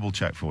that. I'll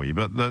double-check for you.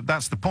 But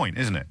that's the point,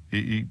 isn't it?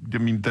 I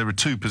mean, there are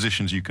two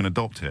positions you can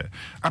adopt here.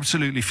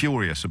 Absolutely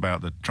furious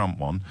about the Trump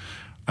one,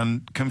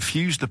 and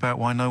confused about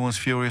why no one's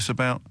furious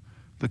about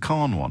the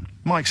Khan one.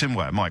 Mike's in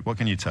where? Mike, what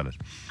can you tell us?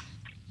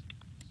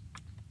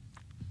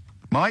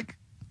 Mike?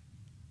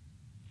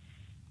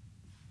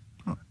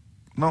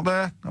 Not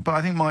there? But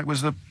I think Mike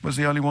was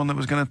the only one that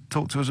was going to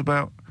talk to us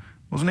about,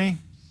 wasn't he?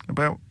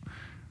 About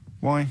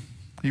why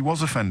he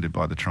was offended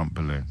by the Trump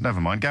balloon.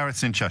 Never mind.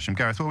 Gareth's in Chesham.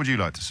 Gareth, what would you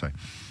like to say?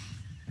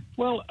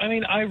 Well, I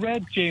mean, I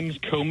read James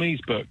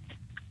Comey's book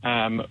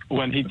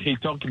when he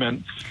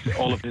documents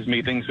all of his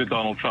meetings with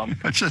Donald Trump.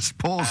 Just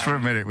pause for a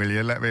minute, will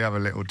you? Let me have a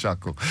little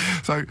chuckle.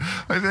 So,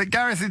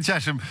 Gareth in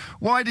Chesham,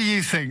 why do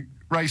you think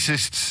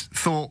racists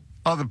thought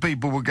other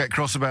people will get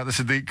cross about the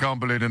Sadiq Khan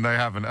balloon and they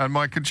haven't. And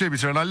my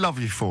contributor, and I love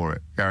you for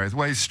it, Gareth,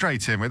 weighs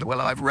straight in with,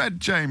 well, I've read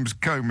James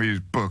Comey's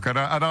book and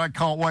I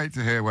can't wait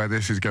to hear where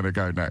this is going to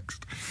go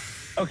next.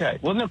 Okay,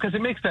 well, no, because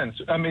it makes sense.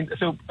 I mean,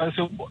 so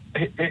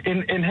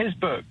in his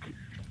book,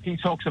 he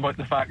talks about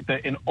the fact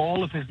that in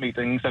all of his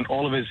meetings and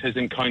all of his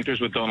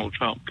encounters with Donald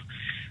Trump,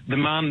 the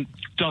man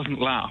doesn't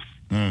laugh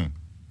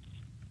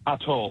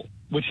at all,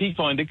 which he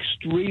found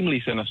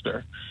extremely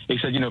sinister. He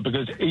said,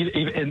 because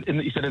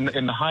he said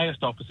in the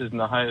highest offices, in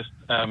the highest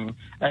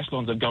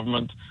echelons of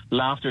government,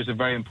 laughter is a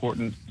very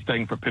important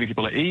thing for putting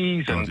people at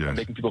ease and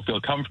making people feel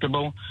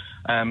comfortable.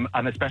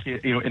 And especially,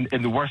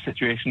 in the worst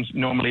situations,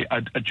 normally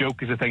a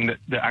joke is a thing that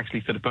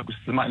actually sort of puts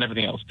the mind and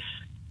everything else.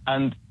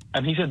 And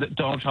he said that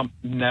Donald Trump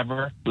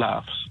never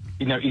laughs.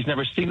 He's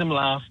never seen him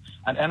laugh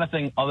at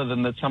anything other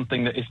than that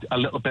something that is a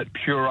little bit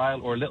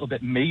puerile or a little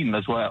bit mean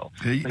as well.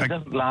 He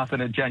doesn't laugh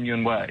in a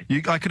genuine way.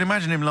 I can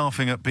imagine him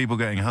laughing at people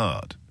getting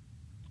hurt.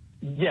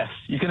 Yes,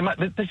 you can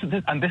imagine. This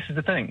is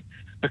the thing.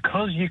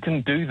 Because you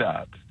can do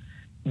that,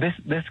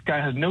 this guy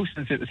has no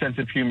sense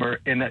of humor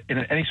in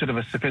any sort of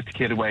a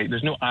sophisticated way.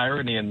 There's no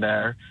irony in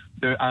there.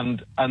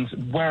 And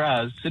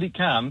whereas Sadiq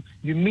Khan,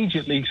 you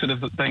immediately sort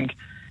of think,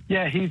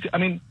 yeah,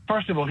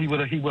 first of all, he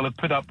will have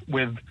put up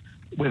with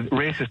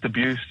racist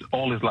abuse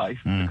all his life,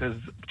 because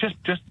just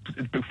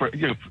for,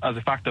 as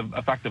a fact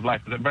of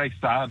life, but a very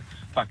sad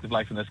fact of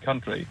life in this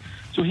country.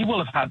 So he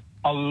will have had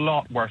a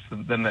lot worse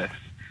than this.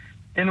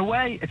 In a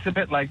way, it's a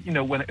bit like,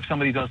 if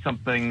somebody does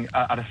something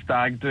at a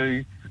stag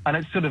do, and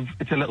it's a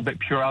little bit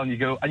puerile,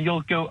 and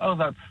you'll go, oh,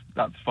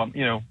 that's fun,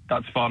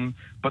 that's fun,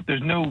 but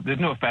there's no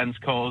offence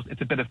caused.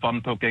 It's a bit of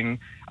fun poking,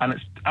 and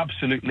it's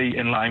absolutely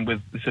in line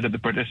with sort of the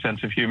British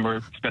sense of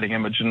humour, spitting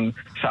image, and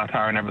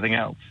satire, and everything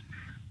else.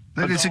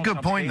 It's a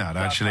good point, that,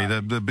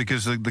 actually,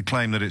 because the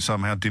claim that it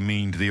somehow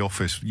demeaned the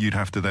office, you'd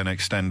have to then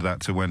extend that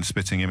to when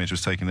Spitting Image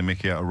was taking the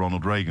mickey out of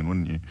Ronald Reagan,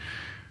 wouldn't you?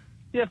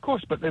 Yeah, of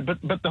course, but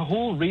the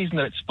whole reason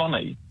that it's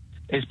funny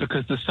is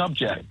because the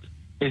subject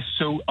is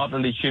so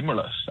utterly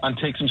humorless and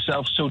takes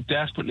himself so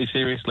desperately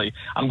seriously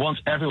and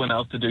wants everyone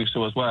else to do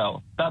so as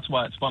well. That's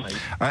why it's funny.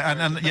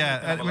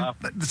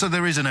 So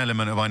there is an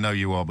element of I know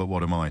you are, but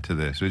what am I to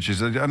this, which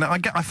is, and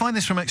I find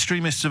this from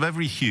extremists of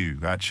every hue,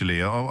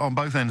 actually, on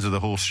both ends of the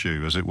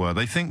horseshoe, as it were.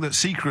 They think that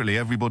secretly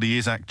everybody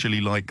is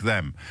actually like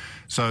them.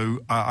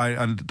 So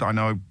I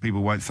know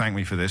people won't thank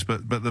me for this,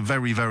 but the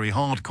very, very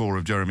hardcore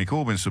of Jeremy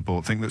Corbyn's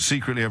support think that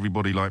secretly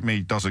everybody like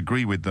me does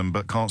agree with them,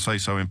 but can't say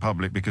so in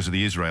public because of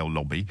the Israel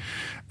lobby.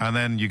 And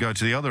then you go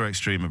to the other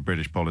extreme of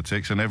British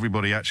politics, and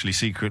everybody actually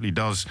secretly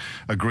does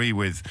agree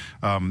with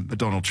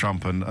Donald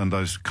Trump and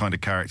those kind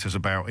of characters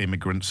about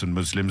immigrants and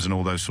Muslims and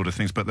all those sort of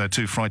things, but they're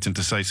too frightened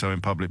to say so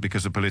in public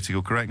because of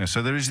political correctness.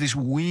 So there is this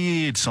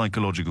weird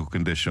psychological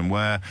condition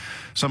where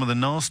some of the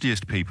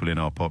nastiest people in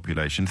our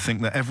population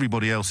think that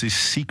everybody else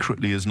is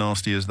secretly as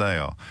nasty as they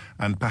are.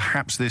 And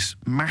perhaps this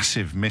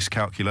massive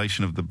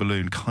miscalculation of the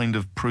balloon kind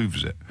of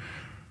proves it.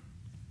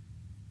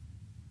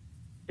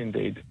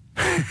 Indeed.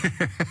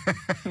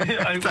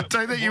 I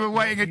don't think you were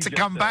waiting it to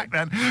come back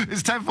then.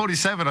 It's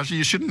 10:47, actually,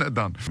 you shouldn't have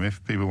done.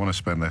 If people want to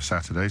spend their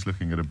Saturdays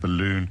looking at a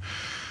balloon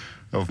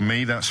of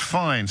me, that's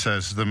fine,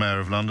 says the Mayor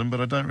of London,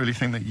 but I don't really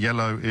think that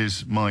yellow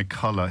is my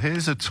colour.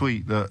 Here's a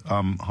tweet that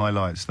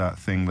highlights that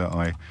thing that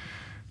I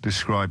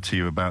described to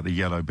you about the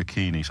yellow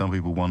bikini. Some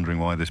people wondering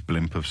why this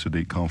blimp of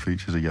Sadiq Khan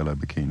features a yellow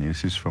bikini.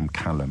 This is from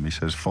Callum. He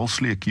says,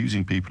 falsely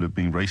accusing people of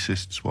being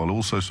racists while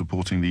also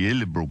supporting the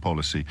illiberal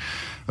policy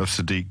of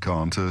Sadiq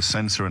Khan to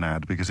censor an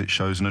ad because it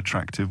shows an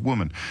attractive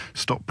woman.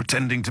 Stop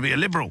pretending to be a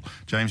liberal.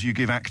 James, you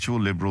give actual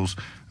liberals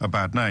a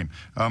bad name.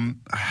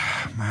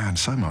 Man,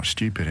 so much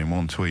stupid in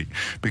one tweet.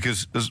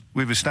 Because, as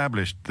we've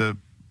established, the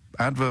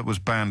advert was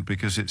banned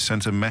because it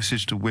sent a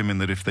message to women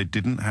that if they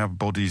didn't have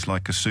bodies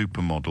like a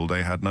supermodel,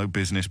 they had no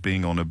business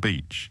being on a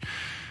beach.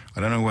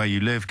 I don't know where you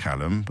live,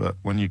 Callum, but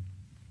when you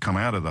come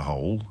out of the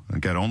hole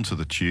and get onto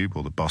the tube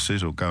or the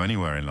buses or go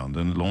anywhere in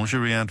London,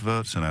 lingerie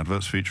adverts and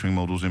adverts featuring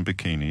models in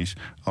bikinis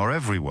are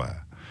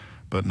everywhere.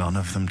 But none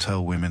of them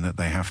tell women that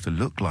they have to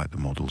look like the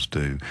models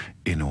do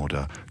in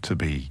order to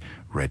be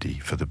ready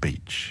for the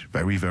beach.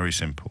 Very, very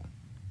simple,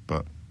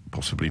 but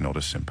possibly not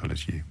as simple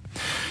as you.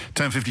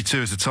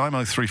 10:52 is the time.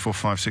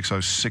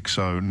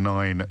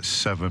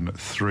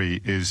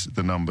 03456060973 is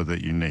the number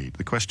that you need.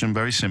 The question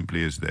very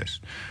simply is this.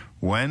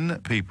 When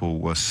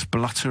people were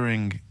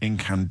spluttering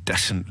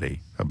incandescently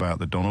about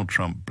the Donald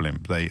Trump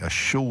blimp, they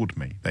assured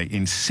me, they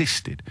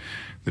insisted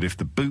that if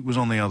the boot was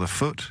on the other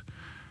foot,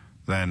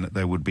 then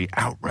there would be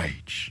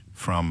outrage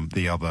from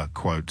the other,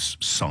 quotes,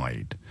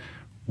 side.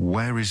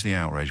 Where is the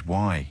outrage?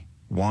 Why?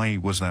 Why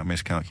was that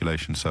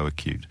miscalculation so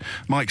acute?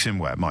 Mike's in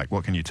where? Mike,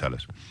 what can you tell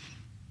us?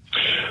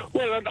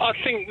 Well, I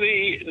think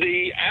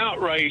the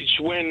outrage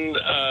when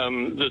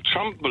the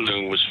Trump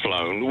balloon was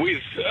flown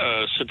with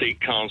Sadiq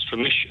Khan's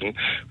permission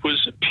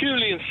was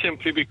purely and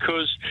simply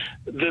because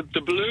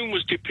the balloon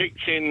was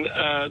depicting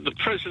the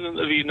President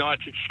of the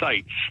United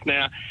States.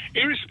 Now,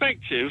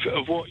 irrespective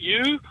of what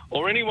you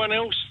or anyone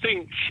else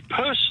thinks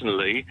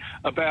personally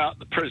about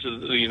the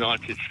President of the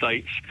United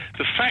States,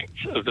 the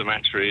fact of the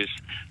matter is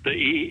that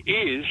he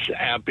is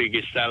our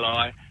biggest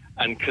ally.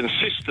 And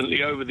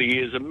consistently over the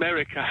years,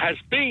 America has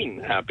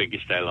been our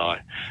biggest ally.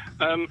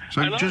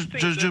 So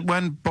just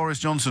when Boris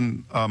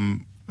Johnson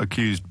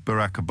accused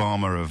Barack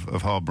Obama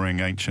of harbouring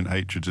ancient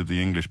hatreds of the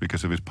English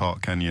because of his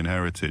part Kenyan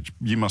heritage,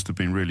 you must have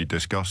been really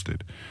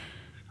disgusted.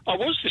 I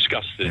was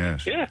disgusted.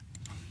 Yes. Yeah,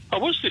 I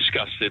was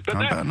disgusted. But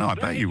I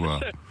bet you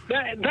were.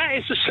 That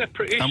is a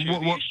separate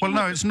issue. Well,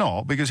 no, it's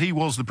not, because he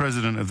was the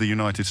President of the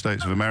United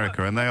States of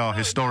America, and they are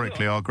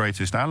historically our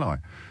greatest ally.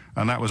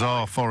 And that was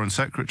our Foreign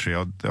Secretary.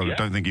 I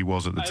don't think he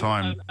was at the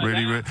time.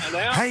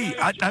 Hey,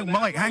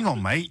 Mike, hang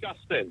on, mate.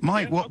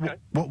 Mike,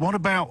 what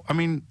about? I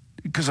mean,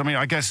 because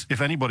I guess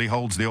if anybody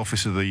holds the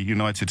office of the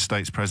United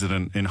States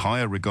President in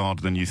higher regard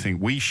than you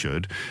think we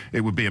should,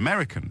 it would be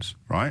Americans,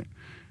 right?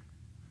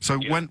 So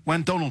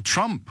when Donald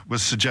Trump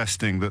was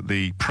suggesting that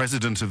the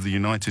President of the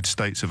United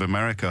States of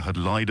America had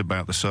lied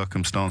about the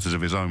circumstances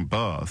of his own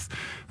birth,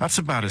 that's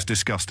about as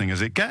disgusting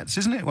as it gets,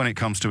 isn't it, when it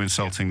comes to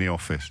insulting the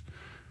office?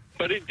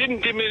 But it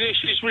didn't diminish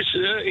his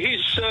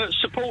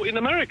support in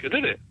America,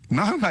 did it?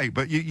 No, mate,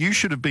 but you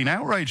should have been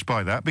outraged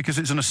by that, because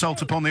it's an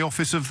assault upon the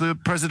office of the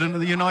President of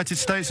the United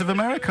States of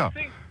America.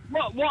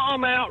 What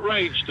I'm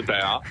outraged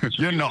about...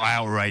 You're not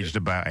outraged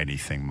about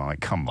anything, Mike.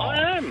 Come on.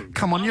 I am.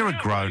 Come on, you're a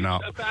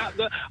grown-up.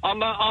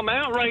 I'm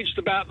outraged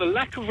about the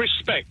lack of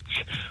respect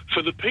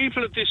for the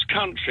people of this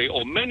country,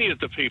 or many of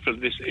the people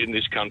in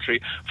this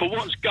country, for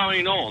what's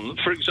going on,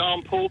 for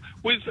example,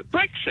 with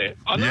Brexit.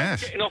 I know I'm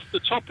getting off the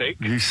topic.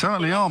 You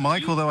certainly are,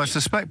 Mike, although I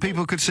suspect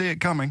people could see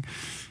it coming.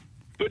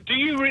 But do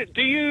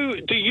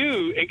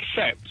you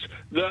accept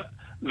that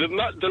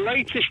the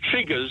latest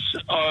figures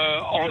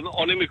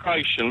on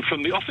immigration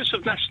from the Office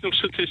of National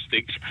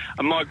Statistics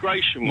and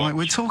Migration Watch... Mike,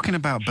 we're talking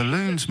about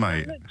balloons,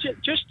 mate.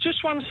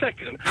 Just 1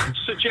 second.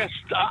 Suggest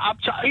up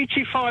to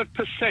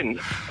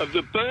 85% of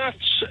the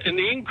births and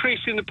the increase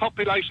in the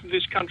population of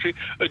this country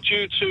are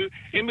due to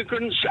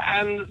immigrants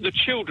and the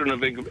children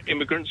of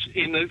immigrants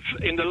in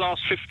the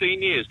last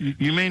 15 years.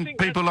 You mean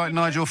people like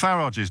Nigel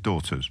Farage's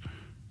daughters?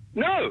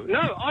 No,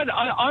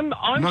 I'm...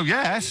 No,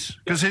 yes,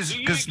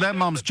 because their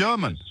mum's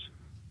German.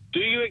 Do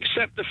you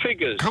accept the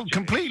figures?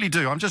 Completely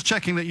do. I'm just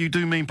checking that you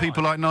do mean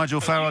people like Nigel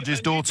Farage's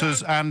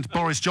daughters and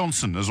Boris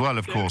Johnson as well,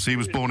 of course. He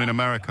was born in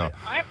America.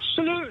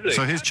 Absolutely.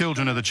 So his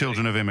children are the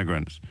children of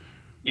immigrants?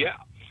 Yeah,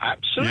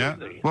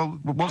 absolutely. Yeah? Well,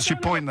 what's your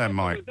point then,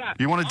 Mike?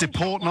 You want to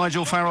deport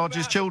Nigel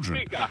Farage's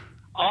children?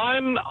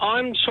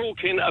 I'm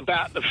talking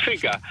about the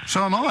figure.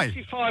 So am I.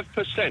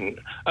 85%.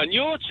 And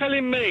you're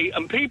telling me,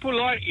 and people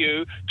like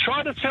you,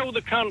 try to tell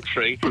the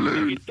country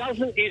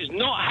that it's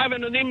not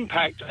having an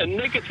impact, a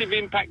negative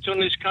impact on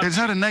this country. It's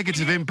had a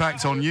negative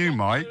impact on you,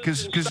 Mike,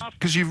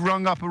 because you've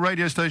rung up a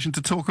radio station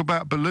to talk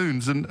about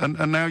balloons,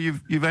 and now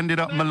you've ended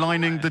up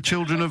maligning the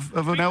children of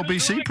an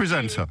LBC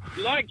presenter.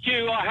 Like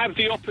you, I have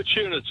the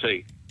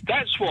opportunity.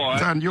 That's why...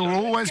 Dan, you're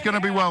always going to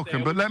be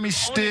welcome, but let me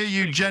steer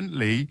you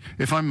gently,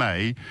 if I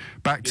may,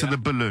 back to the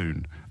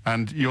balloon.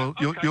 And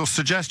your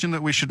suggestion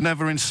that we should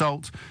never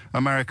insult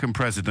American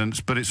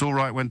presidents, but it's all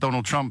right when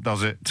Donald Trump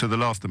does it to the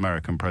last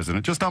American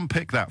president. Just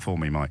unpick that for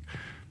me, Mike.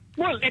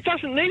 Well, it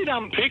doesn't need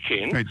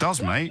unpicking. It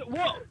does, mate.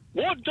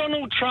 What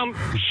Donald Trump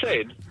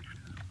said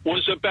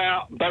was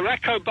about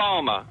Barack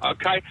Obama,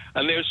 okay?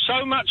 And there's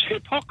so much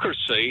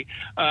hypocrisy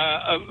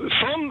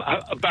from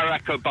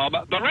Barack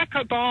Obama. Barack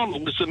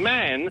Obama was the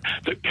man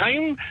that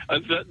came,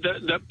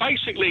 that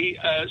basically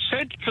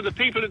said to the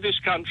people of this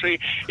country,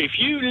 if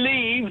you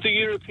leave the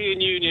European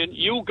Union,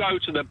 you'll go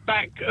to the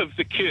back of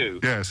the queue.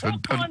 Yes.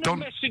 What kind of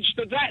message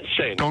did that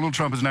send? Donald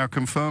Trump has now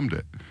confirmed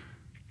it.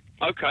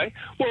 Okay.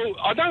 Well,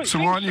 I don't So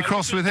why aren't you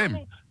cross with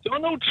him?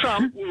 Donald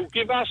Trump will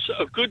give us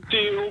a good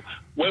deal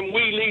when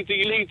we leave the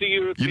European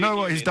Union. You know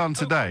what he's done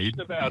today?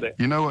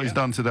 You know what he's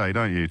done today,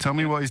 don't you? Tell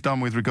me what he's done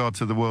with regard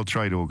to the World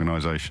Trade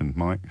Organization,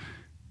 Mike.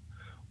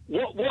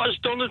 What has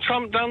Donald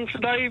Trump done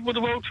today with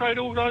the World Trade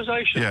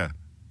Organization? Yeah.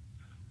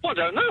 Well, I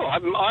don't know.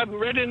 I haven't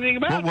read anything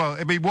about it. Well,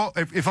 I mean,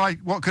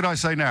 what could I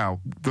say now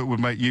that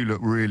would make you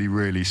look really,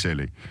 really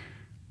silly?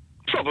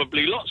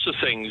 Probably lots of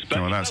things.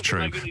 But well, that's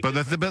true. But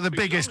the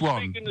biggest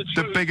one,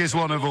 the biggest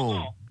one of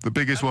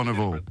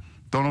all,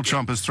 Donald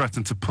Trump has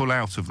threatened to pull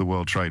out of the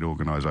World Trade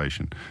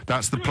Organization.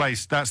 That's the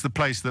place. That's the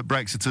place that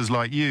Brexiters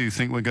like you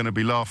think we're going to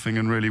be laughing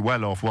and really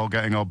well off while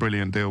getting our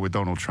brilliant deal with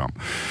Donald Trump.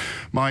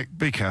 Mike,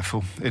 be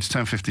careful. It's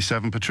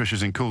 10:57.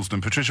 Patricia's in Coulsdon.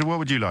 Patricia, what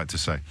would you like to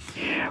say?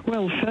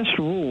 Well, first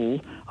of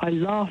all, I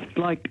laughed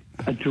like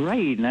a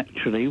drain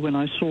actually when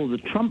I saw the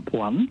Trump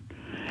one.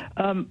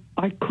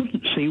 I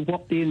couldn't see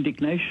what the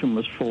indignation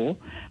was for,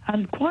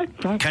 and quite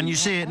frankly... Can you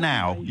see it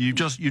now? You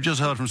just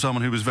heard from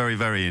someone who was very,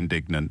 very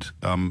indignant.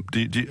 Are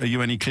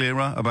you any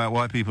clearer about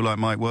why people like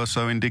Mike were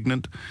so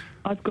indignant?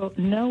 I've got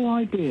no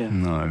idea.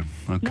 No,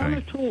 OK. None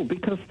at all,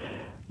 because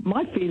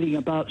my feeling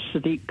about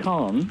Sadiq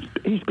Khan,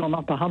 he's gone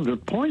up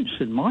 100 points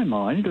in my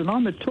mind, and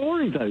I'm a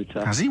Tory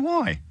voter. Has he?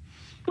 Why?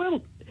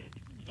 Well...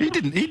 He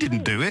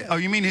didn't do it. Oh,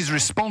 you mean his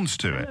response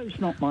to it?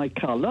 It's not my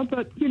colour,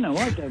 but, you know,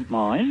 I don't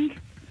mind.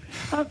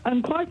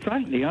 And quite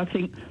frankly, I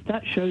think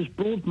that shows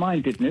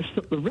broad-mindedness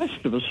that the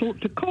rest of us ought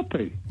to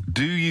copy.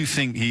 Do you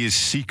think he is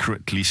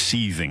secretly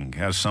seething,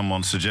 as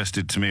someone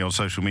suggested to me on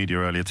social media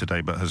earlier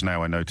today, but has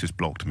now, I noticed,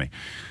 blocked me?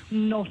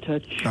 Not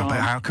a chance. But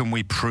how can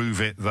we prove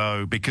it,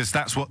 though? Because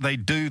that's what they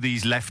do,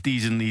 these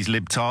lefties and these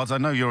libtards. I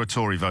know you're a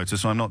Tory voter,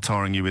 so I'm not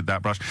tarring you with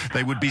that brush.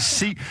 They would be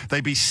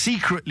they'd be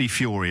secretly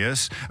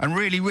furious and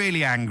really,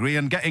 really angry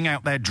and getting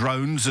out their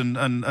drones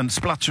and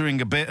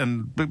spluttering a bit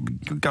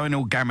and going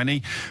all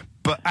gammony.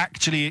 But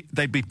actually,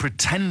 they'd be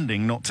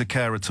pretending not to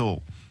care at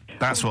all.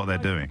 That's what they're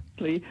doing.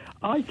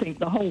 I think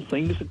the whole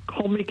thing is a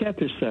comic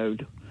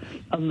episode,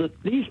 and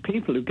that these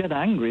people who get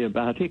angry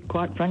about it,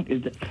 quite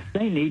frankly,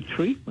 they need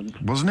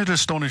treatment. Wasn't it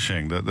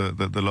astonishing that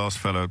the last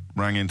fellow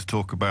rang in to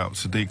talk about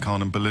Sadiq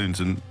Khan and balloons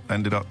and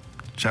ended up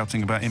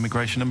shouting about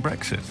immigration and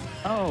Brexit?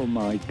 Oh,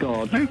 my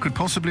God. Who could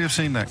possibly have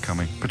seen that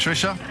coming?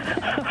 Patricia?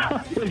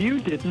 Well, you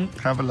didn't.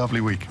 Have a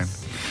lovely weekend.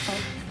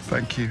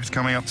 Thank you. It's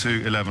coming up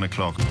to 11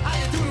 o'clock.